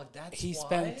 fuck. That's He why?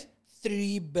 spent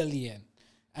 $3 billion,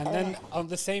 and then on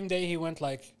the same day he went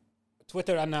like,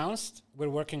 Twitter announced we're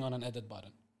working on an edit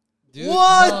button. Dude,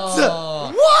 What?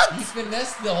 no. What? He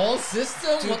finessed the whole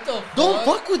system? What the fuck? Don't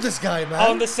fuck with this guy, On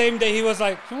man. the same day he was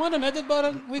like, you want an edit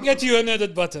button? We get you an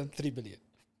edit button. $3 billion.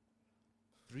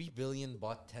 3 billion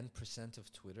bought 10%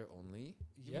 of Twitter only?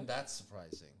 Even Yeah. that's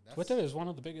surprising. That's Twitter is one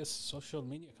of the biggest social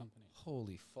media companies.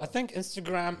 Holy fuck. I think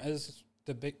Instagram is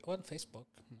the big one. Facebook.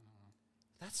 No.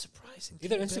 That's surprising.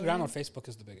 Either 3 Instagram billion? or Facebook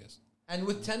is the biggest. And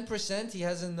with 10%, he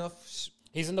has enough.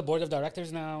 He's in the board of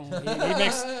directors now. He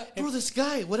makes Bro, this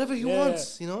guy, whatever he Yeah.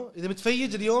 wants, you know. إذا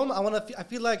متفيد اليوم, I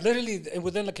feel like literally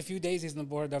within like a few days he's in the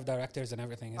board of directors and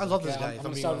everything. He's I love like, this guy, I'm if gonna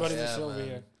I'm start being running this honest. show Yeah, over man.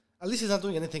 here. at least he's not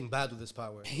doing anything bad with his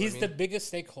power. He's the biggest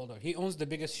stakeholder. He owns the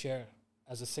biggest share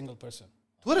as a single person.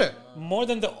 Twitter. More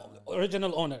than the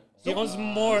original owner. He owns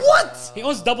more. What? He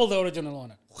owns double the original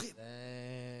owner.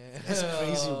 That's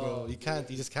crazy, bro.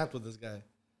 You just can't with this guy.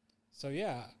 So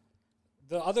yeah.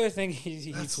 The other thing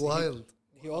That's wild.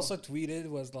 he also tweeted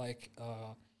was like,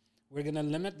 we're gonna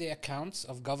limit the accounts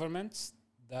of governments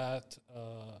that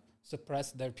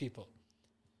suppress their people.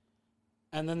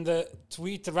 And then the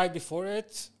tweet right before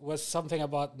it was something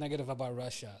about negative about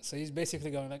Russia. So he's basically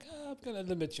going like, I'm gonna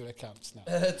limit your accounts now.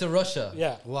 To Russia.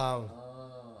 Yeah, Wow.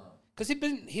 because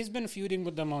he's been feuding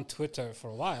with them on Twitter for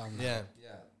a while now. Yeah. Yeah.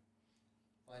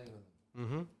 Finding with him.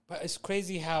 Mm-hmm. But it's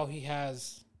crazy how he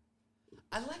has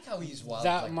I like how he's wild.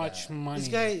 that like much that. money. This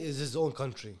guy is his own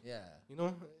country. Yeah. You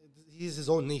know, he's his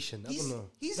own nation. I He's, don't know.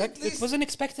 he's Like, at it least. wasn't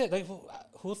expected. Like,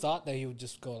 who thought that he would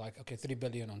just go like, okay, 3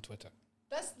 billion on Twitter?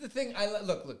 That's the thing.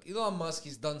 Look. Elon Musk,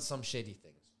 he's done some shady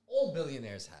things. All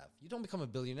billionaires have. You don't become a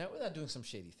billionaire without doing some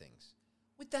shady things.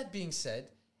 With that being said,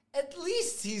 at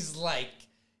least he's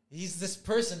this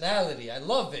personality. I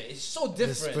love it. It's so His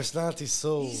different. personality is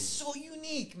so. He's so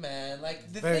unique, man.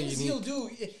 Like the Very things unique. he'll do.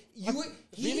 Really?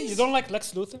 He's- You don't like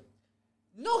Lex Luthor?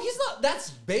 No, he's not. That's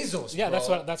Bezos. Yeah,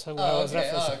 bro. that's what I was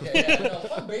referencing. Okay, yeah, no,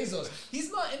 fuck Bezos. He's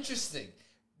not interesting.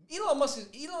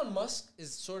 Elon Musk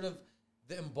is sort of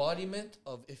the embodiment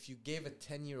of if you gave a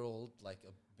 10-year-old like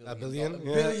A billion? $1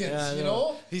 Yeah, billions, yeah, you yeah.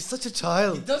 know? He's such a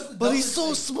child. He does but he's his so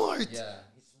thing. smart. Yeah,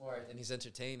 he's smart and he's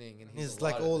entertaining and he's He's a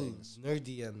like lot of all things.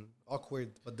 nerdy and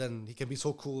awkward, but then he can be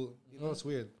so cool. You know, it's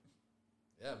weird.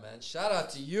 Yeah, man. Shout out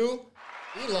to you,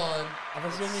 Elon. I'm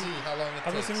Let's assuming- see how long it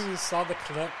I'm takes. assuming you saw the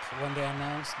clip when they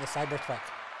announced the Cybertruck.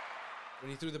 When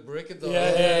he threw the brick at the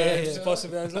It's supposed to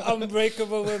be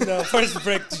unbreakable with the first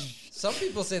brick. Some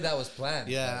people say that was planned.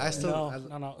 Yeah, I still.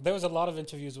 No. There was a lot of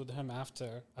interviews with him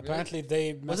after. Apparently,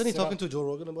 they Wasn't he talking to Joe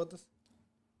Rogan about this?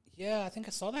 Yeah, I think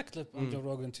I saw that clip on Joe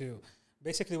Rogan too.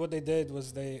 Basically, what they did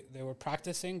was they were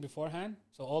practicing beforehand.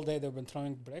 So all day they've been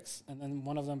throwing bricks, and then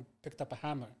one of them picked up a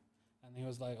hammer, and he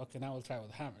was like, "Okay, now we'll try it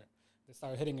with a hammer." They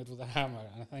started hitting it with a hammer,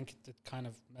 and I think it kind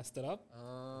of messed it up.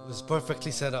 It was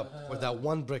perfectly set up for that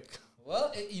one brick.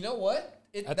 Well, you know what?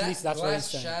 At least that's what he's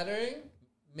glass saying. shattering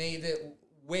made it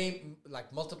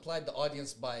multiplied the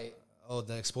audience by Oh,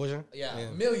 the exposure?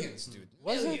 millions, dude.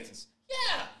 Was it? Millions.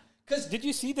 Yeah. Because Did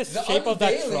you see the shape of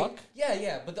that truck?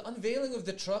 Yeah. But the unveiling of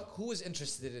the truck, who was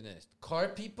interested in it? Car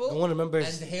people No one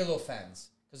remembers. and Halo fans.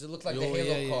 Because it looked like the Yo,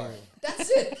 Halo yeah, car. yeah. That's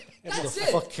it. Who That's the it.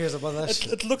 fuck cares about that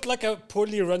shit? It looked like a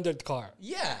poorly rendered car.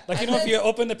 Yeah. Like, you And know, if then- you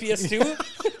open the PS2,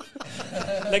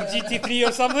 like GT3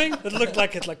 or something, it looked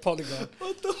like it's like polygon.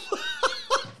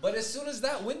 But as soon as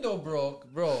that window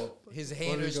broke, bro, his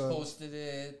haters Polygon. posted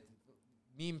it,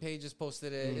 meme pages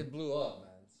posted it, it blew up, man.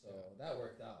 So that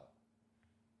worked out.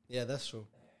 Yeah, that's true.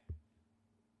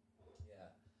 Yeah.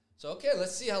 So okay,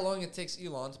 let's see how long it takes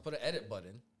Elon to put an edit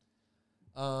button.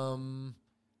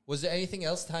 Was there anything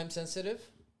else time sensitive?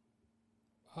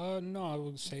 No, I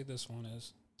would say this one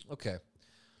is. Okay.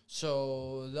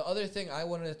 So the other thing I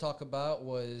wanted to talk about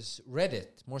was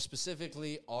Reddit, more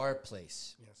specifically our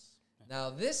place. Yes. Now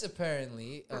this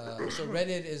apparently, so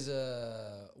Reddit is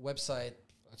a website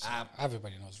app.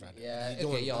 Everybody knows Reddit. Yeah, You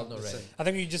don't okay, y'all know listen. Reddit. I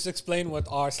think you just explained what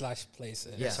r/place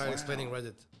is. Yeah. Start explaining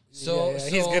Reddit. So, Yeah,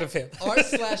 he's good at it.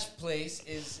 r/place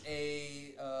is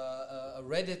a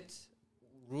Reddit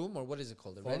room, or what is it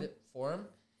called? A Forum? Reddit forum,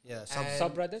 Yeah, And-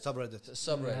 Subreddit? subreddit. a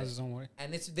subreddit. Don't worry.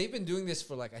 And they've been doing this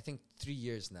for like I think 3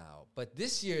 years now. But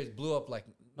this year it blew up like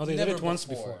No, they did never it once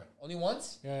before. Only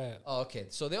once? Yeah. Oh, okay.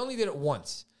 So they only did it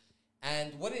once. And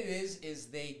what it is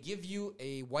they give you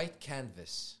a white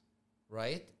canvas,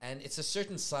 right? And it's a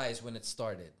certain size when it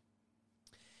started.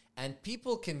 And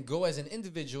people can go as an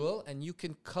individual and you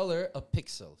can color a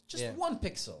pixel. Just Yeah. one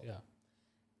pixel. Yeah.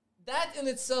 That in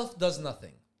itself does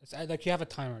nothing. It's like you have a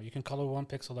timer. You can color one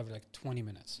pixel every like 20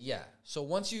 minutes. Yeah. So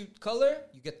once you color,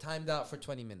 you get timed out for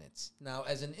 20 minutes. Now,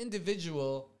 as an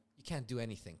individual, you can't do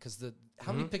anything because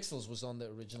how many pixels was on the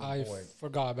original I board?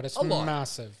 forgot, but it's A lot.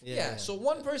 massive. Yeah. So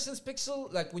one person's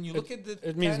pixel, like when you look at the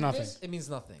it means canvas, nothing. It means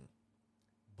nothing.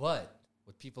 But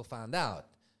what people found out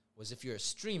was if you're a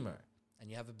streamer and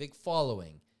you have a big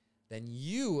following, then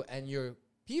you and your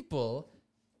people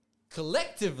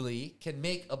collectively can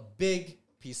make a big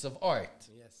piece of art.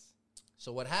 Yes.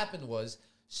 So what happened was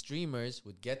streamers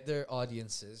would get their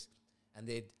audiences and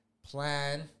they'd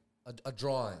plan a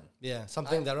drawing. Yeah,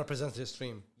 something that represents their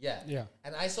stream. Yeah. Yeah.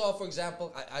 And I saw, for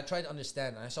example, I tried to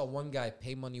understand. And I saw one guy,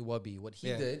 Pay Money Wubby. What he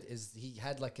Yeah. did is he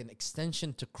had like an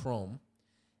extension to Chrome.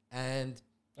 And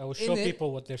I will In show it-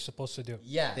 people what they're supposed to do.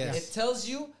 yeah, Yes. it tells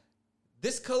you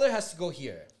this color has to go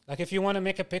here. Like if you want to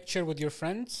make a picture with your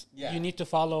friends, Yeah. you need to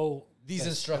follow These Yes.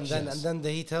 instructions. And then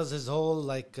he tells his whole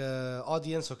like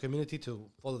audience or community to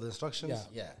follow the instructions.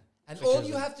 Yeah. yeah. And Such all as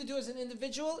you it. have to do as an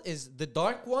individual is the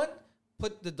dark one,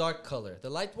 put the dark color. The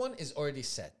light one is already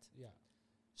set. Yeah.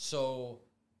 So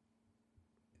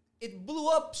it blew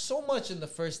up so much in the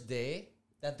first day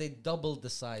that they doubled the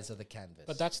size of the canvas.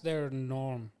 But that's their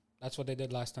norm. That's what they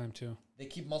did last time too. they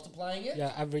keep multiplying it?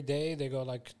 Yeah, every day they go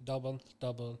like double.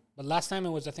 But last time it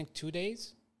was I think 2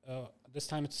 days. This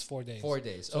time it's 4 days. 4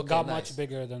 days. So Okay, it got nice. much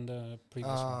bigger than the previous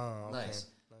one. Ah, okay. Nice.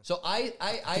 So I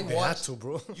They had watched. to,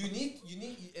 bro. You need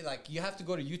like you have to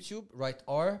go to YouTube, write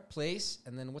our place,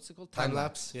 and then what's it called? Time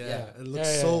lapse. Yeah. Yeah. It looks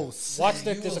Yeah, so yeah. sick. Watch You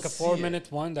that. There's will like a see 4-minute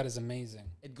one that is amazing.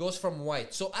 It goes from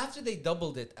white. So after they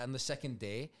doubled it on the second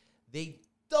day, they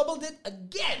doubled it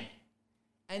again,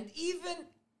 and even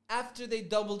after they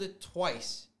doubled it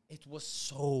twice, it was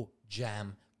so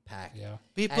jam packed. Yeah.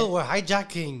 People And- were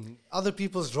hijacking other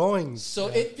people's drawings. So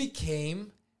it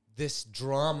became this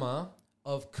drama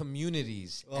of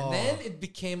communities, Oh. and then it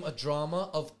became a drama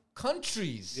of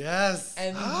countries. Yes.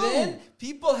 And How? then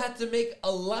people had to make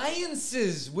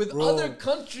alliances with Bro. other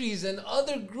countries and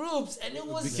other groups, and it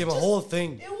was became a just- whole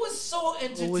thing. It was so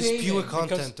entertaining. It was pure Because-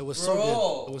 content. It was so Bro.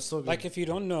 good. It was so good. Like if you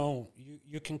don't know,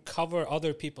 you can cover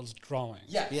other people's drawings.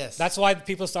 Yeah. yes. That's why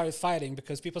people started fighting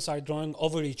because people started drawing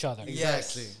over each other.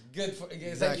 Exactly. Yes. Good for thank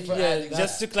Exactly. you for Yeah, adding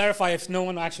just that. to clarify, if no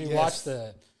one actually Yes. watched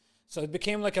it. So it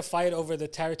became like a fight over the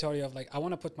territory of like, I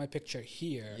want to put my picture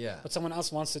here, Yeah. but someone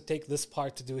else wants to take this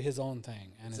part to do his own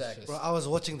thing. And Exactly. it's Bro, just, I was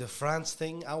watching the France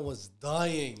thing. I was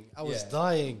dying. I was Yeah.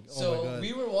 dying. Oh my So god.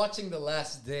 we were watching the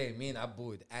last day, me and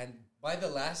Aboud, and by the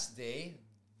last day,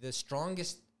 the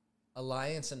strongest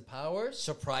alliance and power,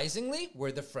 surprisingly,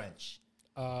 were the French.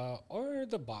 or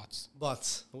the bots.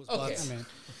 Bots. It was Okay. bots. I mean,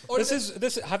 Or this the- is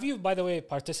this. Have you, by the way,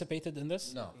 participated in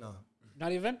this? No. No.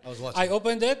 Not even. I was watching. I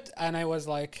opened it and I was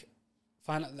like,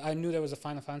 I knew there was a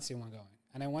Final Fantasy one going,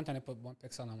 and I went and I put one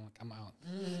pixel and I'm like, I'm out.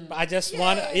 But I just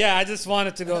I just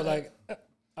wanted to go like,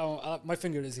 my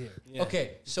finger is here. Yeah.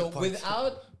 Okay, so part.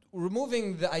 without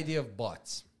removing the idea of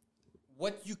bots,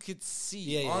 what you could see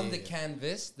Yeah, yeah, on yeah, the yeah.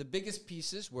 canvas, the biggest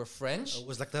pieces were French. It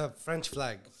was like the French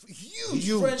flag.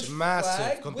 Huge French massive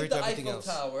flag compared with to the everything Eiffel else.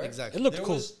 Tower. Exactly. It looked There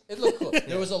cool. It looked cool.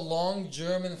 There was a long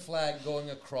German flag going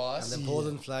across. And the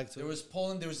Poland flag too. There was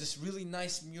Poland. There was this really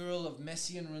nice mural of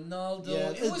Messi and Ronaldo.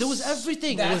 Yeah, there was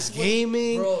everything. It that's was what-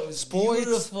 gaming, bro, it was sports,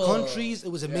 beautiful. countries.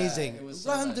 It was Yeah, amazing. it was so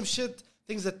Random nice. shit,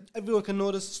 things that everyone can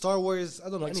notice. Star Wars, I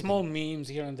don't know. Like anything. small memes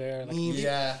here and there. Like Memes.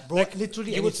 Yeah. Bro, like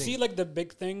literally you would anything. see like the big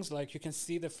things, like you can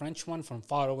see the French one from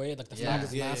far away, like the flag Yeah.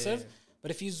 is Yeah, yeah, massive. yeah. But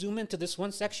if you zoom into this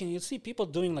one section, you'll see people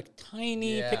doing like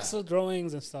tiny Yeah. pixel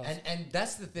drawings and stuff. And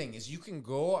that's the thing is you can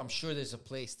go. I'm sure there's a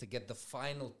place to get the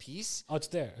final piece. Oh, it's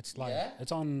there. It's live. Yeah?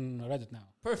 It's on Reddit now.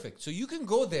 Perfect. So you can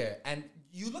go there and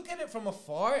you look at it from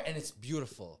afar and it's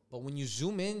beautiful. But when you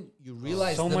zoom in, you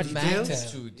realize So the much detail.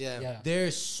 magnitude. Yeah.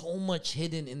 There's so much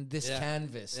hidden in this Yeah.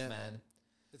 canvas, Yeah. man.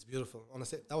 It's beautiful.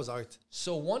 Honestly, that was art.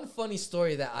 So one funny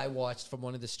story that I watched from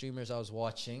one of the streamers I was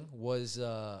watching was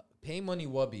Pay Money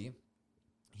Wubby.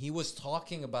 He was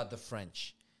talking about the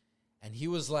French. And he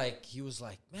was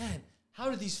like, man, how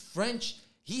do these French...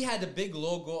 He had a big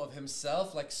logo of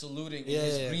himself, like saluting in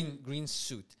his green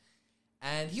suit.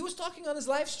 And he was talking on his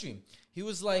live stream. He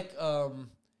was like,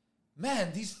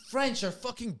 man, these French are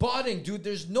fucking botting, dude.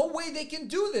 There's no way they can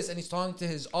do this. And he's talking to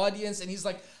his audience, and he's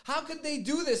like, how could they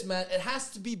do this, man? It has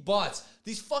to be bots.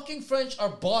 These fucking French are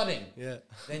botting. Yeah.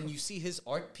 Then you see his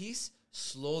art piece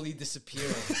slowly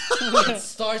disappearing. It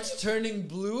starts turning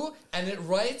blue, and it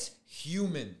writes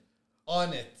human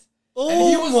on it. Oh And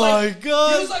he was my like,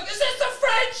 God. He was like, is this the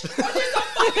French? Are this the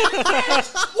fucking French?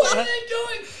 What are they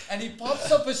doing? And he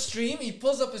pops up a stream, he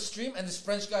pulls up a stream, and this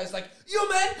French guy is like, you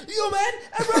man,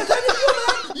 everyone's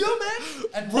like, you man.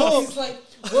 And Robbie's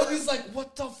like,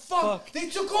 what the fuck? They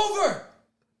took over.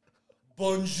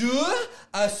 Bonjour,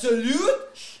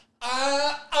 salute.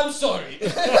 I'm sorry.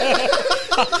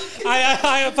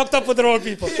 I fucked up with the wrong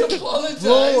people. He apologized.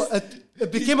 Bro,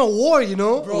 it became a war, you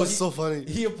know? Bro, it was so funny.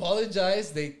 He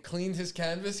apologized. They cleaned his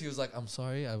canvas. He was like, I'm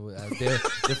sorry.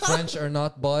 The French are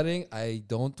not botting. I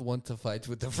don't want to fight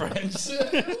with the French.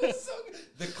 It was so good.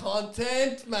 The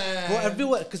content, man. Bro,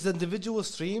 everyone, because the individual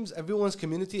streams, everyone's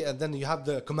community, and then you have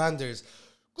the commanders.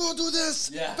 Go do this,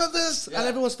 do this, Yeah. and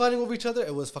everyone's fighting over each other.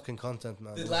 It was fucking content,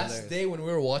 man. The It was last hilarious. day when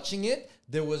we were watching it,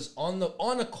 there was on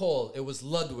a call, it was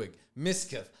Ludwig,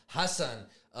 Miskef, Hassan,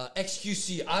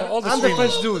 XQC, all the And the streamers.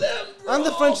 French all dude. of them, bro. And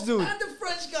the French dude. And the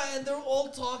French guy, and they're all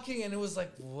talking, and it was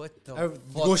like, what the fuck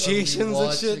negotiations are we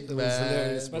and shit. watching, It was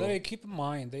hilarious, By the way, keep in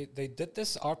mind, they did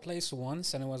this our place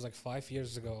once, and it was like 5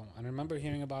 years ago. And I remember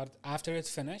hearing about it after it's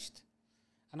finished.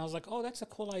 And I was like, oh, that's a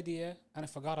cool idea. And I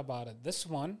forgot about it. This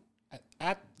one,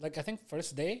 at like, I think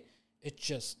first day, it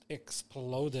just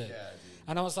exploded. Yeah, dude.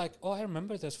 And I was like, oh, I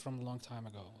remember this from a long time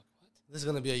ago. This is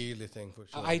gonna be a yearly thing for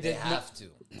sure. I They did not, have to.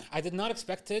 I did not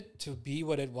expect it to be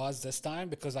what it was this time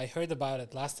because I heard about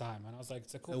it last time and I was like,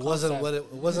 it's a cool It wasn't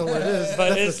concept. what it is.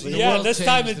 But it's, definitely. yeah, world this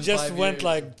time changed it in just 5 went years.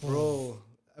 like, Bro,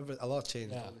 a lot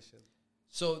changed. Yeah. Holy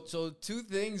shit. So two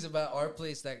things about our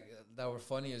place that were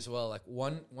funny as well. Like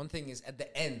one thing is at the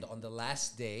end on the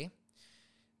last day,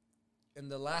 in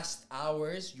the last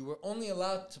hours, you were only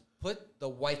allowed to put the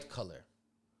white color.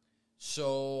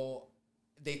 So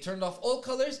they turned off all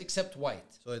colors except white.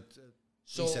 So it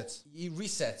So resets. He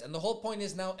resets, and the whole point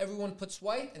is now everyone puts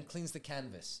white and cleans the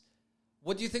canvas.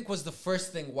 What do you think was the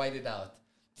first thing whited out?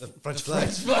 The French flag.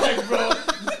 French flag, bro.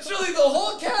 Literally, the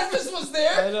whole canvas was I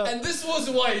there, know. and this was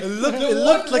white. It looked, The it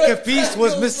looked one like a piece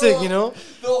was rectangle, missing, bro. you know?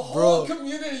 The whole Bro.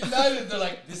 community united. They're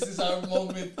like, "This is our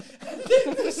moment," and they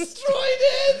destroyed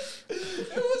it.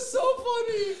 It was so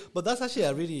funny. But that's actually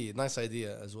a really nice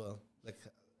idea as well. Like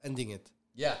ending it.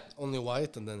 Yeah, Only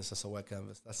white and then it's just a white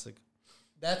canvas. That's sick.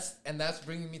 that's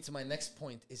bringing me to my next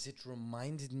point. Is it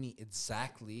reminded me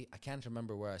exactly? I can't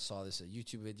remember where I saw this. A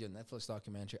YouTube video, Netflix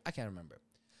documentary. I can't remember.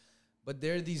 But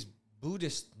there are these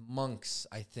Buddhist monks,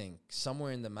 I think,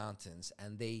 somewhere in the mountains,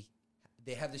 and they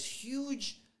have this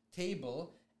huge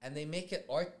table, and they make an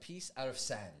art piece out of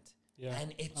sand. Yeah.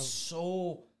 And it's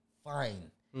so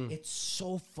fine. It's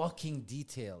so fucking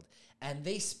detailed. And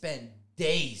they spend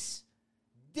days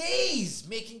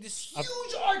making this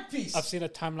huge art piece. I've seen a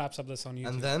time lapse of this on YouTube.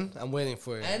 And then I'm waiting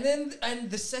for it. And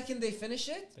the second they finish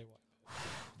it, They what?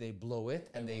 they blow it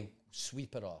and they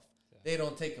sweep it off. They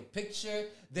don't take a picture.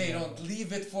 They don't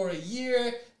leave it for a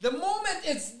year. The moment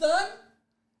it's done,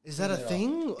 Is that a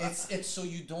clean it thing? off. It's so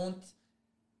you don't.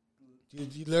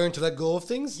 You learn to let go of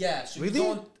things? Yeah, so Really? you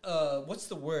don't. What's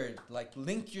the word? Like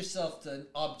link yourself to an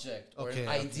object or Okay, an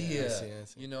okay, idea. I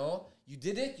see. You know, you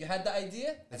did it. You had the idea.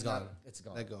 It's and now gone. It's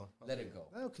gone. Let go. Let it go.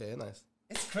 Okay, nice.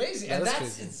 It's crazy, That and is that's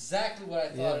crazy. exactly what I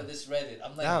thought Yeah. of this Reddit.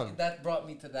 I'm like, Damn. that brought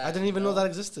me to that. I didn't even know you that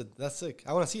existed. That's sick.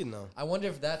 I want to see it now. I wonder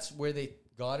if that's where they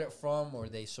got it from, or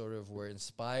they sort of were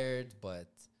inspired. But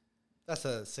That's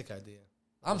a sick idea.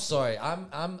 I'm sorry,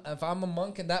 if I'm a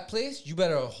monk in that place, you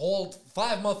better hold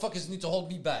 5 motherfuckers need to hold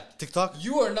me back. TikTok?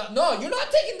 You are not. No, you're not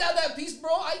taking down that piece,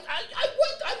 bro. I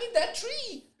need that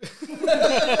tree.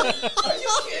 Are you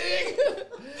kidding?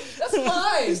 That's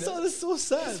mine. This is so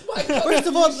sad. My First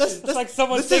of all, contribution. It's like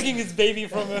someone's this is- taking his baby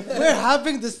from him. we're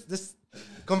having this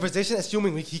conversation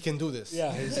assuming he can do this.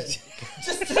 Yeah, he's-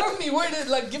 Just tell me where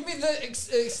to give me the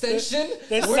extension.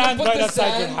 there's where to sand put right the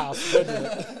outside your sand. house. Go do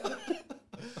it.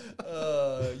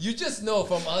 You just know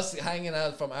from us hanging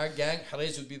out from our gang,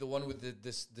 Harez would be the one with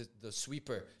the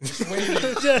sweeper. Just waiting.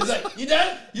 He's like, you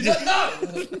done? You done?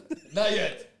 No! Not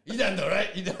yet. You done though, right?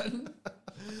 You done?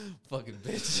 Fucking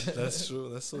bitch. That's true.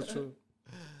 That's so true.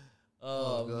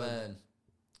 Oh, God. man.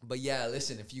 But yeah,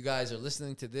 listen, if you guys are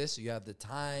listening to this, you have the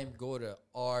time, go to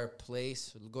our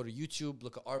place, go to YouTube,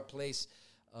 look at our place,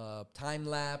 time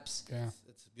lapse. Yeah.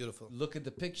 It's beautiful. Look at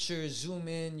the pictures, zoom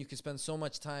in. You can spend so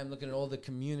much time looking at all the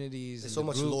communities. There's and so the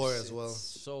much groups. lore as well It's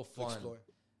so to fun. explore.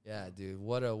 Yeah, dude.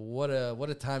 What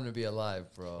a time to be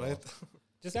alive, bro. Right?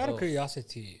 Just out of Oh.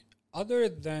 curiosity, other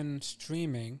than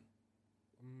streaming,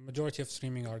 majority of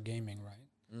streaming are gaming, right?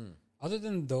 Mm. Other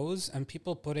than those and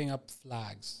people putting up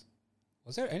flags,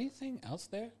 was there anything else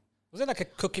there? Was there like a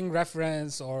cooking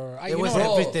reference or There was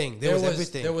everything. There was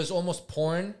everything. There was almost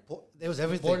porn, There was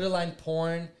everything. borderline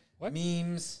porn, What?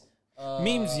 memes.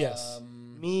 Memes, yes.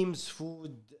 Memes,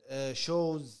 food,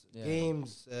 shows, Yeah.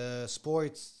 games,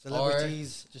 sports,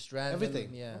 celebrities. Just random.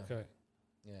 everything. Yeah. Okay.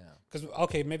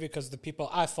 Yeah. Maybe because the people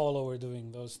I follow were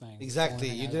doing those things. Exactly.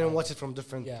 Porn You and didn't all. watch it from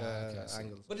different Yeah, okay, I see.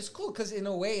 angles. But it's cool because in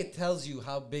a way it tells you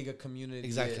how big a community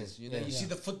Exactly. is. You know, Yeah. you see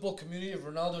the football community of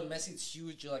Ronaldo and Messi, it's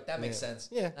huge. You're like, that makes Yeah. sense.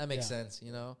 Yeah. That makes Yeah. sense,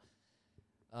 you know?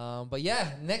 But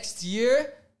yeah, next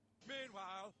year,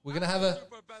 we're going to have a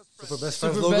Super Best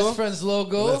Super Friends logo. Best Friends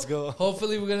logo. Let's go.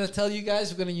 Hopefully, we're going to tell you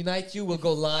guys, we're going to unite you. We'll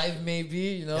go live maybe,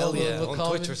 you know? Hell yeah, we'll on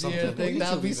comment Twitch or here and something. think On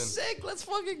that'll YouTube be even. sick. Let's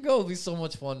fucking go. It'll be so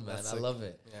much fun, man. That's I sick. love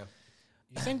it. Yeah.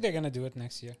 You think they're gonna do it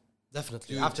next year?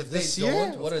 Definitely. Dude, After if they this don't,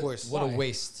 year, what of a, course. What a Why?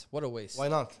 waste. What a waste. Why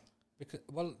not? Because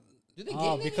Do they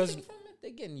gain because anything from it?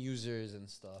 They gain users and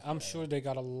stuff. I'm right? sure they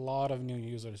got a lot of new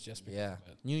users just because Yeah, of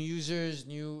it. new users,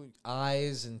 new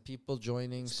eyes, and people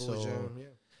joining. Exposure. So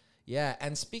yeah,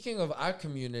 and speaking of our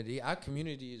community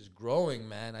is growing,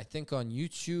 man. I think on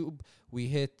YouTube we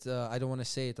hit. I don't want to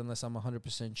say it unless I'm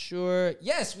 100% sure.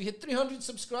 Yes, we hit 300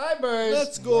 subscribers.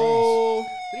 Let's go.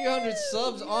 300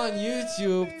 subs on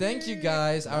YouTube. Thank you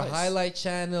guys. Our Nice. highlight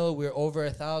channel. We're over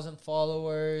 1,000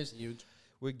 followers. Huge.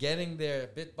 We're getting there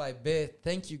bit by bit.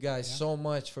 Thank you guys so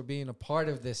much for being a part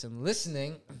of this and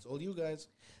listening. It's all you guys.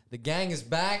 The gang is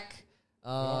back.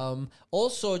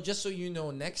 Also, just so you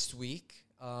know, next week,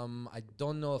 I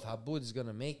don't know if Haboud is going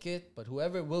to make it, but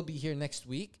whoever will be here next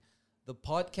week, the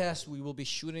podcast we will be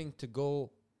shooting to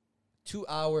go 2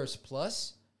 hours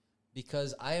plus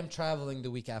because I am traveling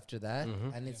the week after that,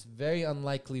 and it's very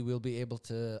unlikely we'll be able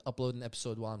to upload an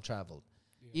episode while I'm traveled.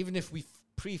 Even if we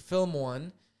pre-film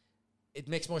one, it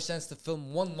makes more sense to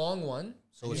film one long one.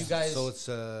 So and it's, you guys,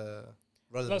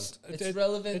 relevant. Plus, it's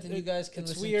relevant, and you guys can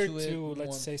it's listen weird to it. to in let's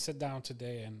one- say sit down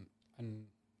today and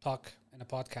talk in a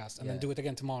podcast and Yeah. then do it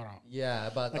again tomorrow. Yeah,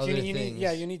 about Like other you things.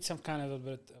 need, you need some kind of a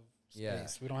bit of space. Yeah.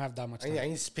 We don't have that much I time.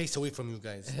 need space away from you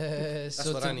guys.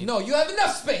 So what to- I need. No, you have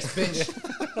enough space,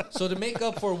 bitch. So to make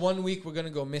up for 1 week, we're gonna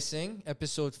go missing.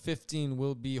 Episode 15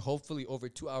 will be hopefully over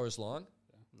 2 hours long.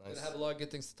 We're Nice. gonna have a lot of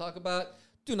good things to talk about.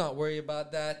 Do not worry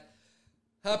about that.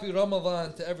 Happy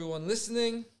Ramadan to everyone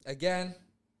listening. Again,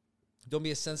 don't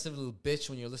be a sensitive little bitch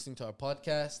when you're listening to our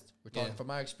podcast. We're talking Yeah. from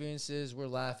our experiences. We're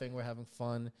laughing. We're having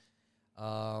fun.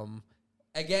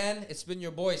 Again, it's been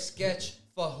your boy Sketch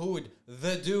Fahoud,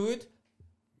 the dude.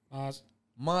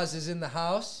 Maz is in the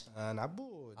house. And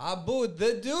Aboud. Aboud,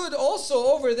 the dude, also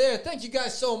over there. Thank you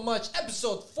guys so much.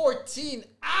 Episode 14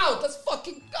 out. Let's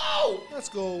fucking go. Let's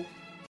go.